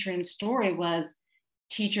mainstream story was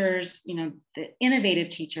teachers, the innovative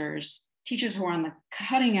teachers who are on the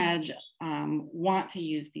cutting edge, want to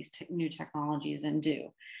use these new technologies and do.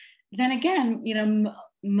 Then again,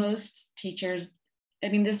 most teachers,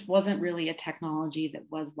 this wasn't really a technology that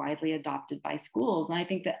was widely adopted by schools. And I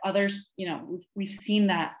think that others, we've seen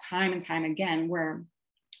that time and time again, where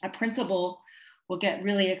a principal will get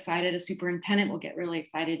really excited, a superintendent will get really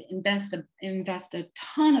excited, invest a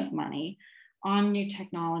ton of money on new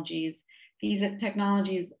technologies. These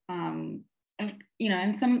technologies, and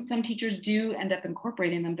some teachers do end up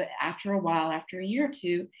incorporating them, but after a while, after a year or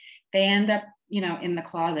two, they end up, in the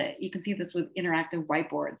closet. You can see this with interactive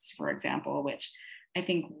whiteboards, for example, which I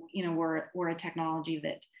think, were a technology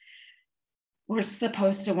that we're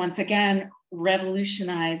supposed to once again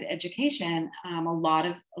revolutionize education. A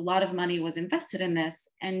lot of money was invested in this,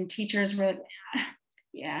 and teachers were like,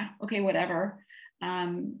 yeah, okay, whatever.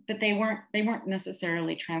 But they weren't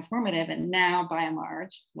necessarily transformative. And now, by and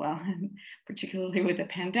large, well, particularly with the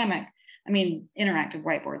pandemic, interactive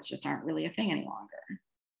whiteboards just aren't really a thing any longer.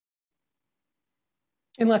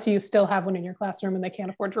 Unless you still have one in your classroom and they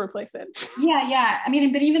can't afford to replace it. Yeah.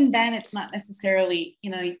 But even then, it's not necessarily,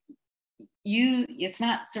 it's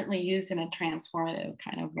not certainly used in a transformative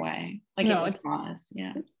kind of way. Like no, it's honest.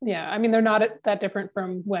 Yeah. Yeah. They're not that different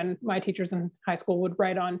from when my teachers in high school would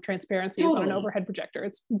write on transparencies on an overhead projector.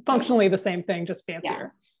 It's functionally the same thing, just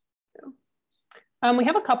fancier. Yeah. We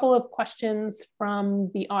have a couple of questions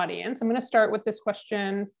from the audience. I'm going to start with this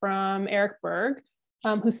question from Eric Berg,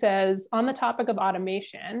 who says, on the topic of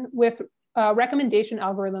automation, with recommendation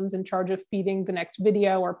algorithms in charge of feeding the next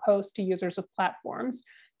video or post to users of platforms,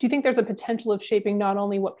 do you think there's a potential of shaping not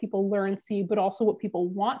only what people learn, see, but also what people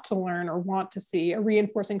want to learn or want to see, a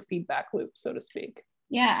reinforcing feedback loop, so to speak?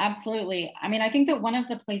 Yeah, absolutely. I think that one of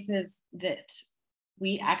the places that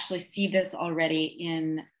we actually see this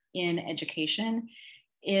already in education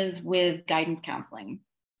is with guidance counseling.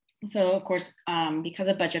 So of course, because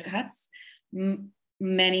of budget cuts,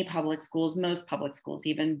 many public schools, most public schools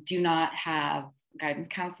even, do not have guidance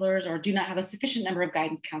counselors or do not have a sufficient number of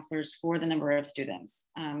guidance counselors for the number of students.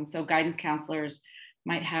 So guidance counselors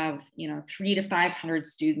might have 300 to 500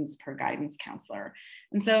 students per guidance counselor.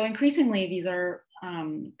 And so increasingly these are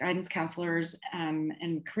guidance counselors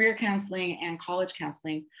and career counseling and college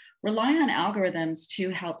counseling rely on algorithms to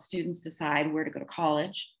help students decide where to go to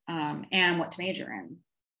college and what to major in.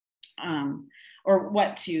 Or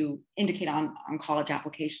what to indicate on college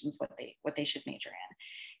applications, what they should major in.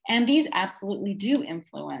 And these absolutely do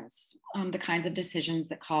influence the kinds of decisions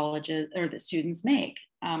that colleges or that students make.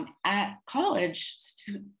 At college,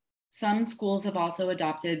 some schools have also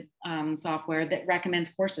adopted software that recommends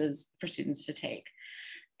courses for students to take.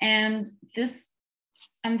 And this,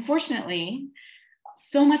 unfortunately,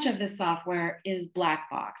 so much of this software is black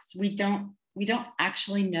boxed. We don't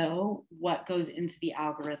actually know what goes into the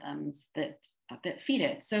algorithms that feed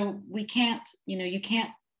it. So we can't, you can't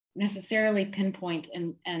necessarily pinpoint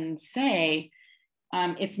and say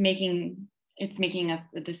it's making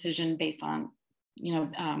a decision based on,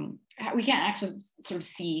 we can't actually sort of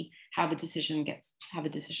see how the decision gets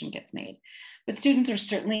made. But students are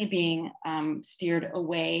certainly being steered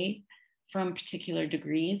away from particular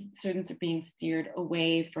degrees. Students are being steered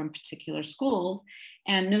away from particular schools.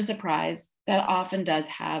 And no surprise, that often does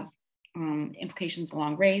have implications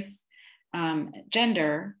along race,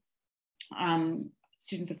 gender.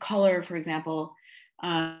 Students of color, for example,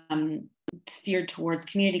 steered towards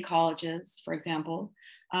community colleges, for example,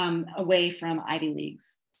 away from Ivy League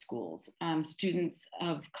schools. Students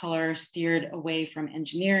of color steered away from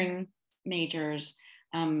engineering majors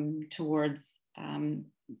towards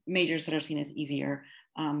majors that are seen as easier,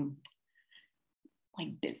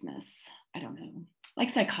 like business, I don't know, like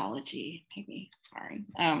psychology, maybe, sorry.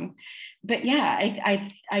 But yeah,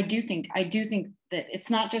 I do think that it's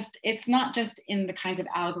not just in the kinds of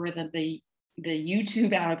algorithm, the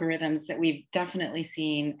YouTube algorithms that we've definitely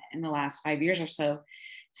seen in the last 5 years or so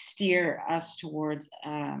steer us towards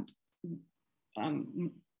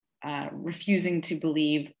refusing to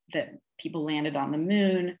believe that people landed on the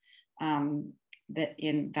moon, that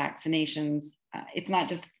in vaccinations, it's not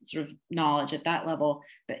just sort of knowledge at that level,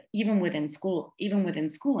 but even within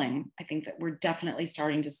schooling, I think that we're definitely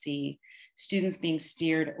starting to see students being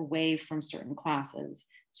steered away from certain classes,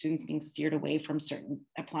 students being steered away from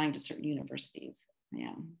applying to certain universities.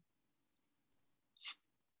 Yeah.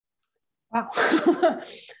 Wow.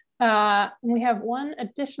 We have one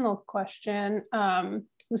additional question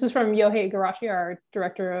This is from Yohei Igarashi, our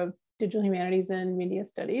Director of Digital Humanities and Media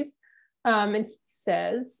Studies. And he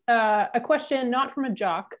says, a question not from a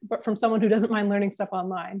jock, but from someone who doesn't mind learning stuff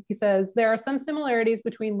online. He says, there are some similarities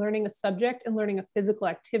between learning a subject and learning a physical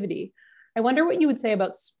activity. I wonder what you would say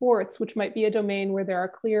about sports, which might be a domain where there are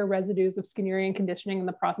clear residues of Skinnerian conditioning in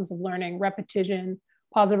the process of learning, repetition,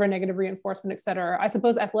 positive or negative reinforcement, et cetera. I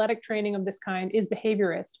suppose athletic training of this kind is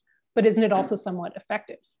behaviorist, but isn't it also somewhat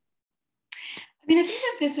effective? I mean, I think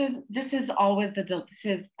that this is always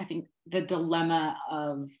I think the dilemma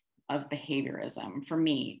of behaviorism for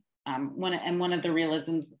me. One of the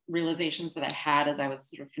realizations that I had as I was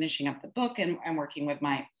sort of finishing up the book and working with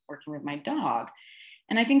my dog,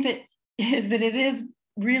 and I think that it is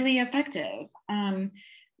really effective.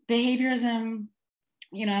 Behaviorism,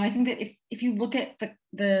 I think that if you look at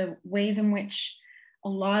the ways in which a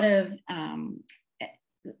lot of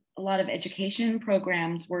education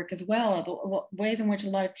programs work as well, the ways in which a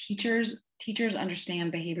lot of teachers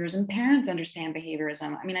understand behaviorism, parents understand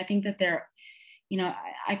behaviorism. I mean, I think that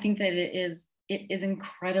I think that it is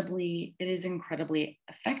incredibly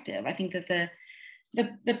effective. I think that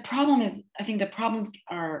the problem is, I think the problems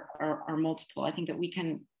are multiple. I think that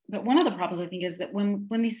but one of the problems I think is that when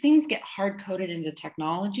these things get hard coded into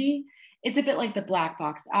technology, it's a bit like the black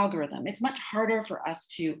box algorithm. It's much harder for us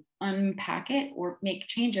to unpack it or make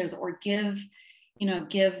changes or give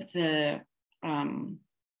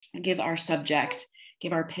our subject,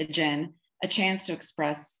 give our pigeon a chance to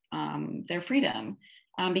express their freedom,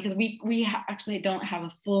 because we actually don't have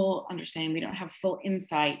a full understanding. We don't have full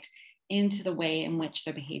insight into the way in which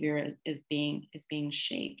their behavior is being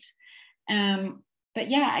shaped. But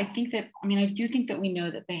yeah, I do think that we know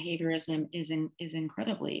that behaviorism is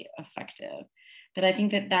incredibly effective. But I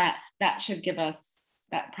think that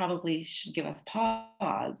probably should give us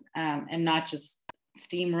pause, and not just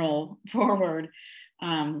steamroll forward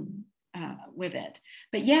with it.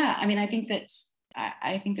 But yeah, I mean, I think that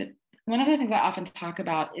one of the things I often talk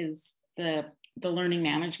about is the learning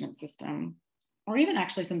management system, or even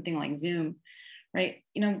actually something like Zoom, right?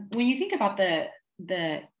 When you think about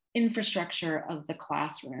the infrastructure of the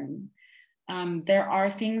classroom, there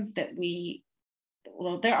are things that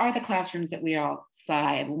there are the classrooms that we all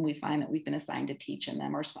sigh when we find that we've been assigned to teach in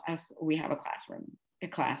them, or we have a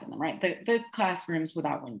class in them, right? The classrooms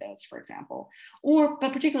without windows, for example,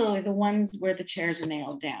 but particularly the ones where the chairs are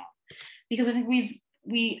nailed down. Because I think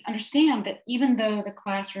we understand that even though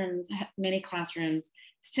many classrooms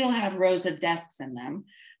still have rows of desks in them,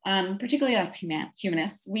 particularly us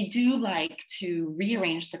humanists, we do like to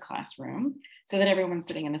rearrange the classroom so that everyone's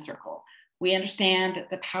sitting in a circle. We understand that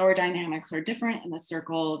the power dynamics are different in the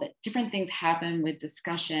circle, that different things happen with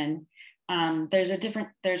discussion. There's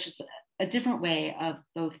just a different way of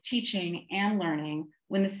both teaching and learning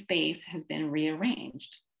when the space has been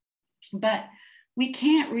rearranged. But we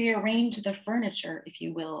can't rearrange the furniture, if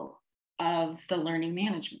you will, of the learning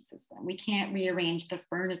management system. We can't rearrange the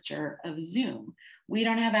furniture of Zoom. We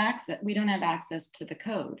don't have access to the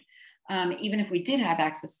code. Even if we did have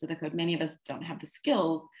access to the code, many of us don't have the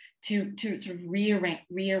skills to sort of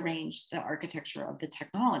rearrange the architecture of the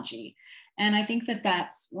technology. And I think that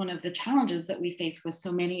that's one of the challenges that we face with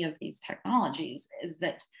so many of these technologies, is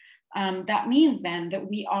that that means then that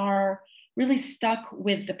we are really stuck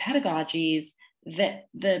with the pedagogies that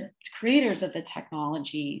the creators of the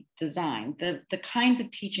technology designed, the kinds of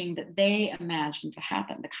teaching that they imagined to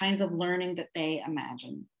happen, the kinds of learning that they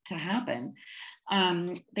imagined to happen.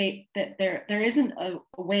 There isn't a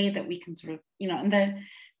way that we can sort of, and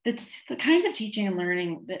the kinds of teaching and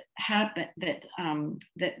learning that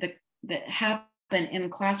happen in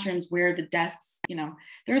classrooms where the desks,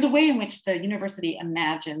 there was a way in which the university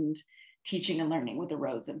imagined teaching and learning with the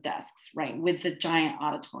rows of desks, right, with the giant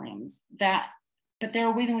auditoriums. But there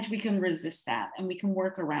are ways in which we can resist that and we can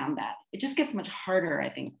work around that. It just gets much harder, I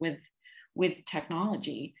think, with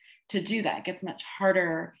technology to do that. It gets much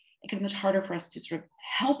harder for us to sort of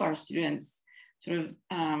help our students sort of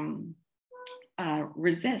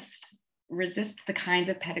resist the kinds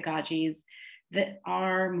of pedagogies that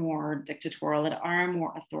are more dictatorial, that are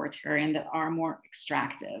more authoritarian, that are more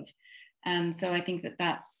extractive. And so I think that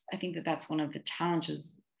that's one of the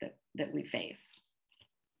challenges that we face.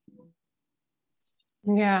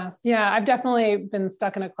 Yeah, I've definitely been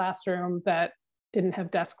stuck in a classroom that didn't have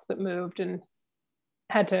desks that moved, and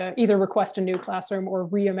had to either request a new classroom or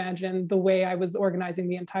reimagine the way I was organizing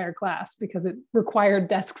the entire class because it required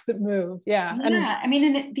desks that move. Yeah. I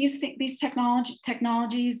mean, and these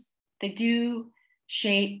technologies, they do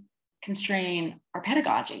shape, constrain our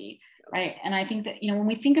pedagogy. right? And I think that, when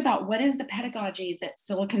we think about what is the pedagogy that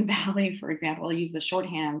Silicon Valley, for example, I'll use the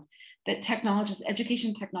shorthand, that technologists,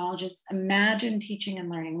 education technologists imagine teaching and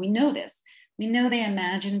learning. We know this. We know they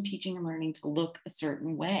imagine teaching and learning to look a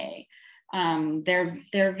certain way. Their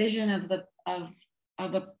vision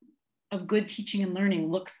of good teaching and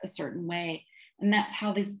learning looks a certain way. And that's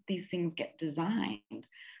how these things get designed.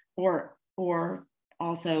 Or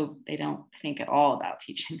also they don't think at all about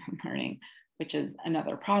teaching and learning, which is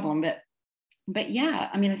another problem. But yeah,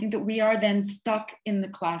 I mean, I think that we are then stuck in the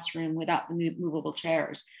classroom without the movable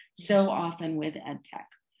chairs. So often with ed tech,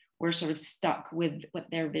 we're sort of stuck with what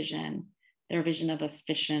their vision of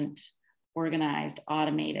efficient, organized,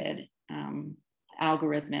 automated,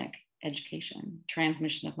 algorithmic education,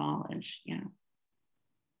 transmission of knowledge,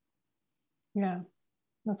 Yeah,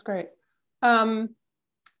 that's great. I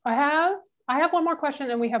have one more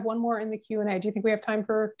question, and we have one more in the Q&A. Do you think we have time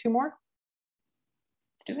for 2 more?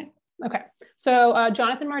 Let's do it. Okay, so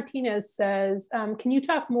Jonathan Martinez says, can you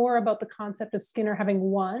talk more about the concept of Skinner having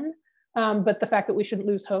won, but the fact that we shouldn't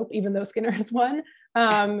lose hope, even though Skinner has won?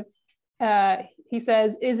 He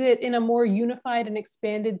says, is it in a more unified and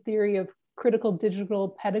expanded theory of critical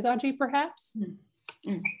digital pedagogy, perhaps?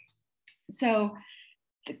 So,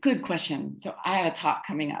 good question. So I have a talk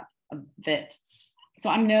coming up so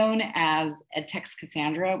I'm known as EdTech's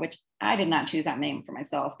Cassandra, which I did not choose that name for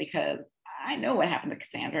myself because I know what happened to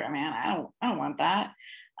Cassandra, man. I don't want that.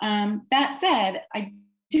 That said, I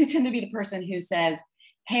do tend to be the person who says,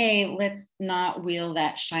 hey, let's not wheel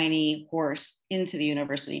that shiny horse into the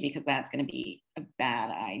university because that's going to be a bad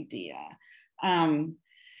idea.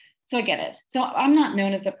 So I get it. So I'm not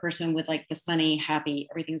known as the person with like the sunny, happy,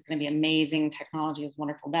 everything's going to be amazing, technology is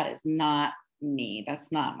wonderful. That is not me.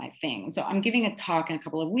 That's not my thing. So I'm giving a talk in a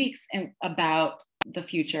couple of weeks about the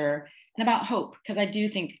future and about hope, because I do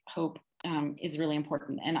think hope is really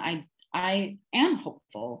important. And I am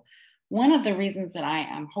hopeful. One of the reasons that I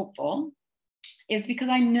am hopeful is because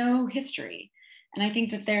I know history. And I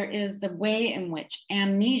think that there is the way in which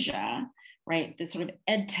amnesia, right, this sort of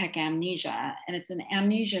ed tech amnesia, and it's an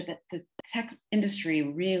amnesia that the tech industry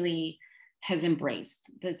really has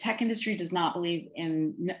embraced. The tech industry does not believe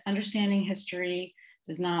in understanding history,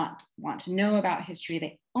 does not want to know about history.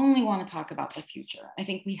 They only want to talk about the future. I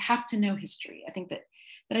think we have to know history. I think that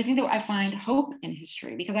I find hope in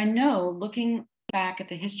history, because I know, looking back at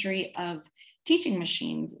the history of teaching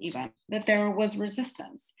machines even, that there was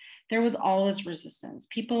resistance. There was always resistance.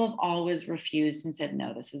 People have always refused and said,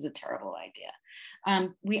 no, this is a terrible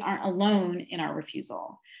idea. We aren't alone in our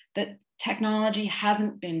refusal. That technology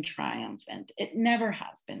hasn't been triumphant. It never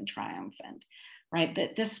has been triumphant, right?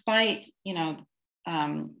 That despite,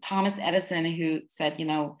 Thomas Edison, who said,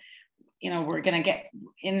 we're going to get,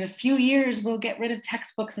 in a few years, we'll get rid of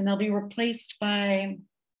textbooks and they'll be replaced by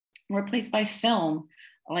film.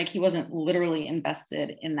 Like, he wasn't literally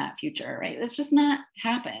invested in that future, right? It's just not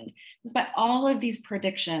happened. Despite all of these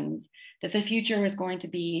predictions that the future is going to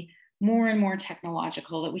be more and more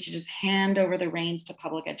technological, that we should just hand over the reins to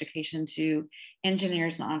public education to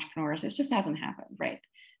engineers and entrepreneurs, it just hasn't happened, right?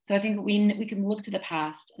 So I think we can look to the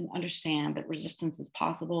past and understand that resistance is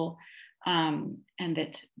possible, and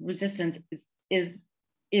that resistance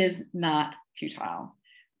is not futile.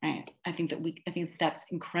 Right. I think that's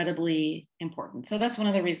incredibly important. So that's one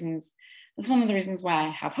of the reasons why I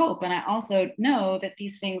have hope. And I also know that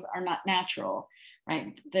these things are not natural,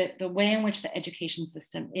 right? The way in which the education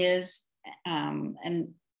system is, and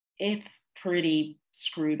it's pretty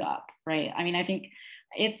screwed up, right? I mean, I think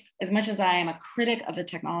it's, as much as I am a critic of the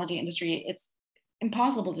technology industry, it's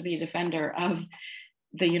impossible to be a defender of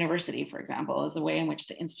the university, for example, is the way in which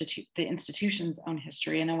the institution's own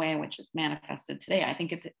history, and a way in which it's manifested today. I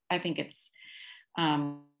think it's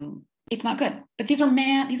not good. But these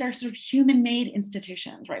are sort of human-made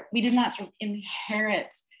institutions, right? We did not sort of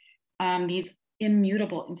inherit these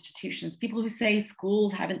immutable institutions. People who say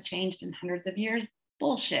schools haven't changed in hundreds of years,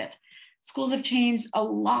 bullshit. Schools have changed a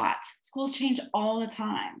lot. Schools change all the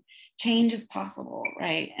time. Change is possible,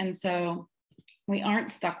 right? And so we aren't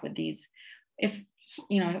stuck with these. If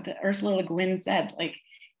Ursula Le Guin said, like,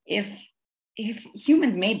 if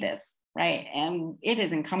humans made this, right, and it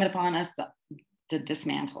is incumbent upon us to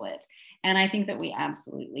dismantle it. And I think that we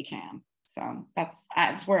absolutely can. So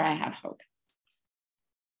that's where I have hope.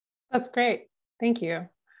 That's great. Thank you.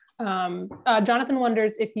 Jonathan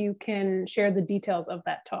wonders if you can share the details of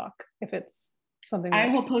that talk, if it's something I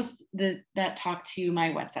will post that talk to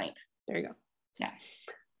my website. There you go. Yeah.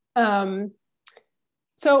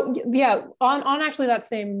 So yeah, on actually that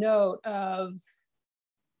same note of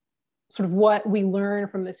sort of what we learn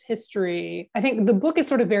from this history, I think the book is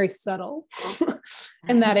sort of very subtle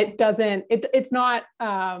in that it doesn't, it's not,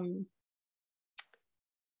 I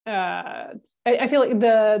feel like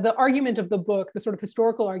the argument of the book, the sort of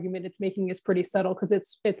historical argument it's making is pretty subtle because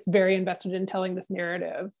it's very invested in telling this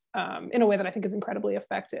narrative in a way that I think is incredibly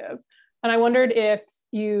effective. And I wondered if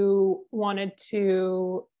you wanted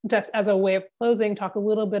to, just as a way of closing, talk a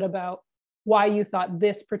little bit about why you thought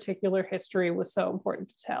this particular history was so important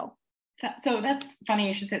to tell. So that's funny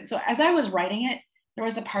you should say. So as I was writing it, there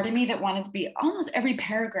was a part of me that wanted to be almost every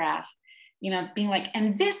paragraph, being like,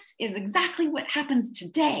 and this is exactly what happens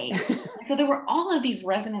today. So there were all of these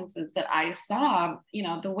resonances that I saw,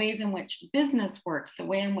 the ways in which business worked, the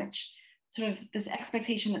way in which sort of this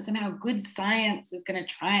expectation that somehow good science is going to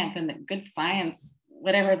triumph, and that good science,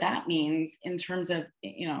 whatever that means in terms of,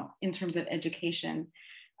 in terms of education.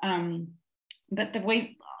 But the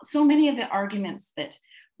way, so many of the arguments that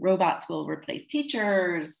robots will replace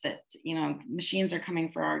teachers, that machines are coming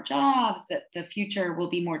for our jobs, that the future will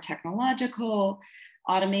be more technological,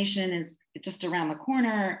 automation is just around the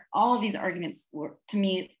corner. All of these arguments were, to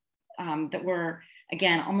me, that were,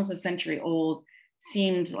 again, almost a century old,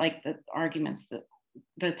 seemed like the arguments, that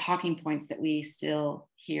the talking points that we still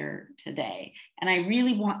hear today. And I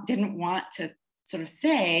really didn't want to sort of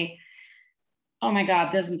say, oh my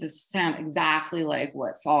God, doesn't this sound exactly like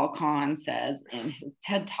what Saul Kahn says in his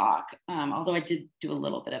TED Talk? Although I did do a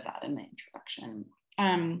little bit of that in the introduction.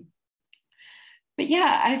 But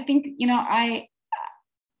yeah, I think,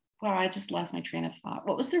 I just lost my train of thought.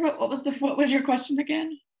 What was your question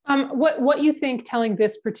again? What you think telling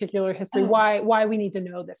this particular history, why we need to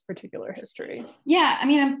know this particular history? Yeah, I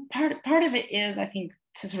mean, part of it is, I think,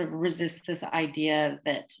 to sort of resist this idea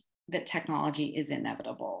that technology is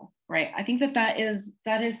inevitable, right? I think that is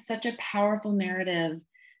such a powerful narrative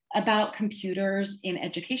about computers in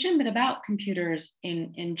education, but about computers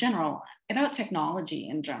in general, about technology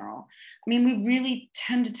in general. I mean, we really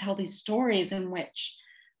tend to tell these stories in which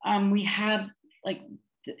we have, like,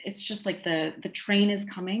 it's just like the train is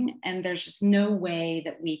coming and there's just no way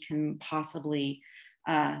that we can possibly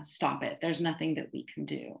stop it. There's nothing that we can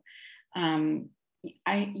do.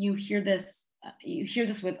 You hear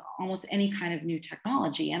this with almost any kind of new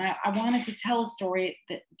technology. And I wanted to tell a story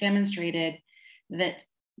that demonstrated that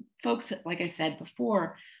folks, like I said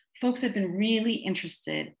before, folks have been really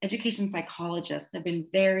interested, education psychologists have been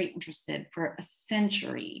very interested for a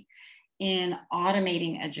century in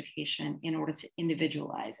automating education in order to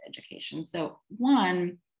individualize education. So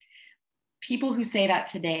one, people who say that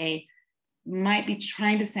today might be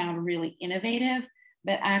trying to sound really innovative,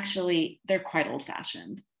 but actually they're quite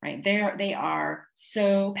old-fashioned, right? They are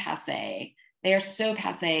so passé. They are so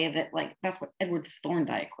passé that, like, that's what Edward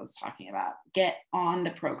Thorndike was talking about. Get on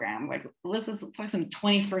the program. Like, let's talk some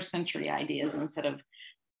 21st century ideas instead of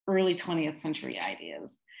early 20th century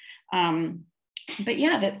ideas. But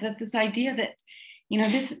yeah, that this idea that,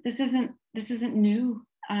 this isn't new.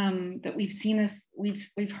 That we've seen this,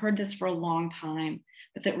 we've heard this for a long time,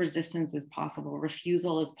 but that resistance is possible,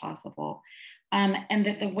 refusal is possible. And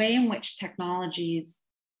that the way in which technologies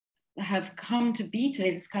have come to be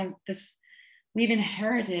today, we've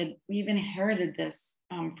inherited this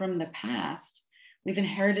from the past. We've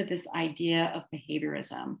inherited this idea of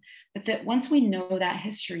behaviorism, but that once we know that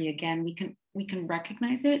history again, we can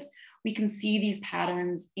recognize it. We can see these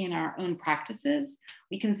patterns in our own practices.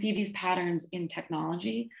 We can see these patterns in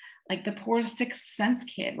technology, like the poor sixth sense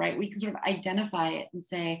kid, right? We can sort of identify it and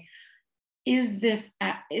say, is this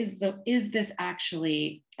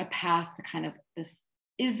actually a path to kind of this?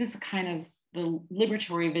 Is this kind of the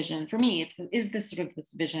liberatory vision? For me, is this sort of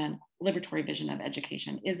this vision, liberatory vision of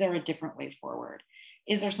education? Is there a different way forward?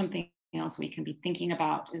 Is there something else we can be thinking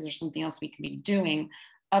about? Is there something else we can be doing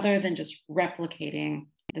other than just replicating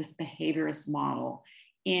this behaviorist model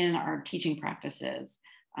in our teaching practices,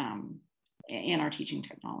 in our teaching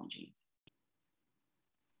technologies?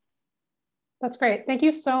 That's great. Thank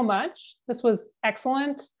you so much. This was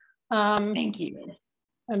excellent. Thank you.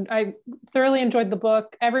 And I thoroughly enjoyed the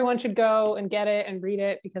book. Everyone should go and get it and read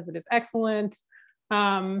it because it is excellent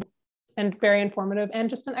and very informative and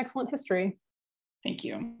just an excellent history. Thank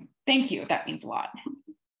you. Thank you. That means a lot.